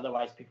important, because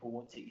otherwise people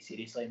won't take you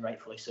seriously, and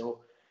rightfully so.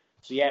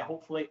 So yeah,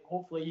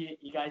 hopefully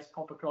you guys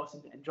pop across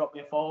and drop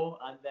me a follow,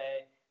 and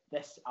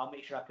I'll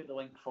make sure I put the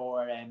link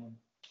for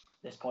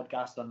this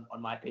podcast on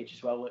my page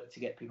as well, to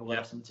get people to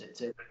listen to it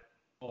too.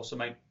 Awesome,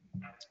 mate.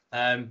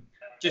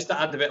 Just to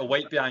add a bit of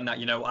weight behind that,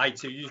 I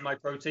too use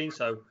MyProtein,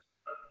 so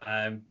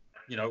I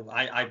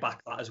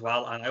back that as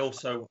well, and I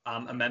also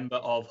am a member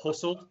of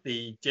Hustle,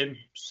 the gym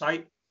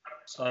site.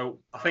 So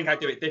I think I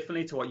do it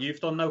differently to what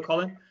you've done, though,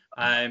 Colin.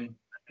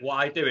 what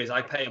I do is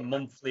I pay a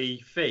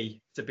monthly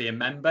fee to be a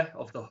member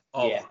of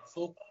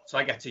Hustle. So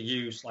I get to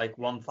use like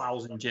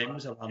 1,000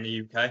 gyms around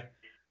the UK.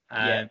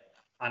 And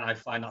I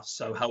find that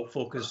so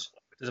helpful because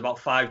there's about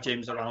 5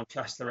 gyms around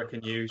Chester I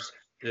can use.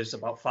 There's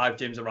about 5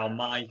 gyms around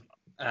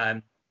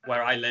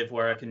where I live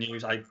where I can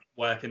use. I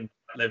work and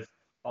live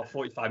about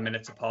 45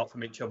 minutes apart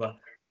from each other.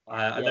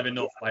 I live in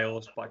North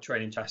Wales, but I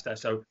train in Chester.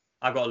 So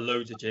I've got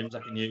loads of gyms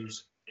I can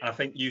use. And I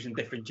think using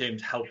different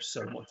gyms helps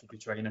so much with your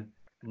training,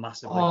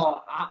 massively.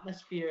 Oh,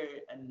 atmosphere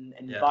and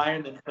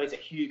environment plays a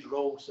huge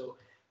role. So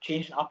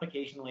changing up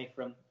occasionally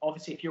from,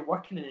 obviously, if you're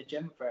working in a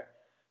gym for,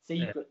 say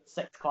you've got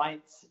 6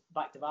 clients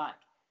back to back,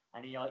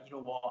 and you're like, you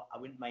know what, I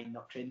wouldn't mind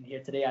not training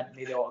here today.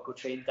 Maybe I ought to go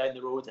train down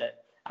the road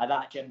at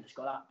that gym that's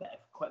got that bit of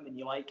equipment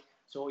you like.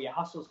 So yeah,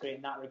 Hustle's great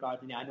in that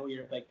regard. And I know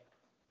you're a big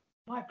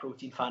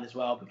MyProtein fan as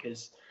well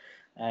because,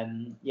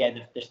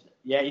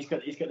 he's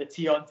got the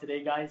tea on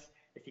today, guys.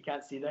 If you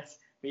can't see this,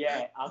 but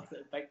yeah,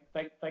 absolutely big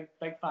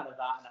fan of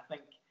that. And I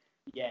think,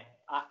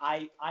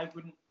 I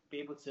wouldn't be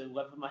able to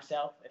live with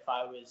myself if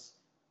I was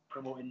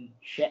promoting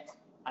shit.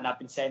 And I've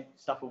been sent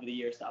stuff over the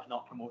years that I've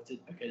not promoted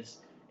because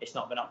it's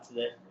not been up to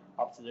the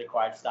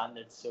required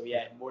standards. So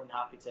yeah, more than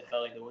happy to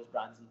affiliate those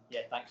brands. And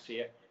yeah, thanks for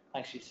your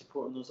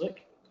support on those,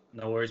 Luke.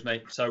 No worries,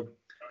 mate. So,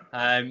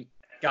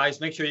 guys,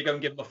 make sure you go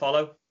and give them a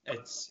follow.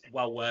 It's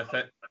well worth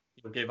it.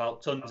 You'll give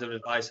out tons of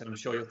advice, and I'm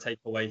sure you'll take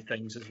away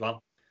things as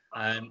well.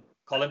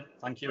 Colin,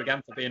 thank you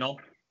again for being on.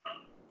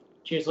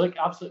 Cheers, Luke.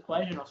 Absolute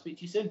pleasure, and I'll speak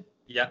to you soon.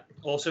 Yeah,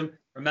 awesome.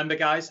 Remember,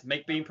 guys,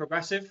 make being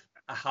progressive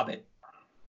a habit.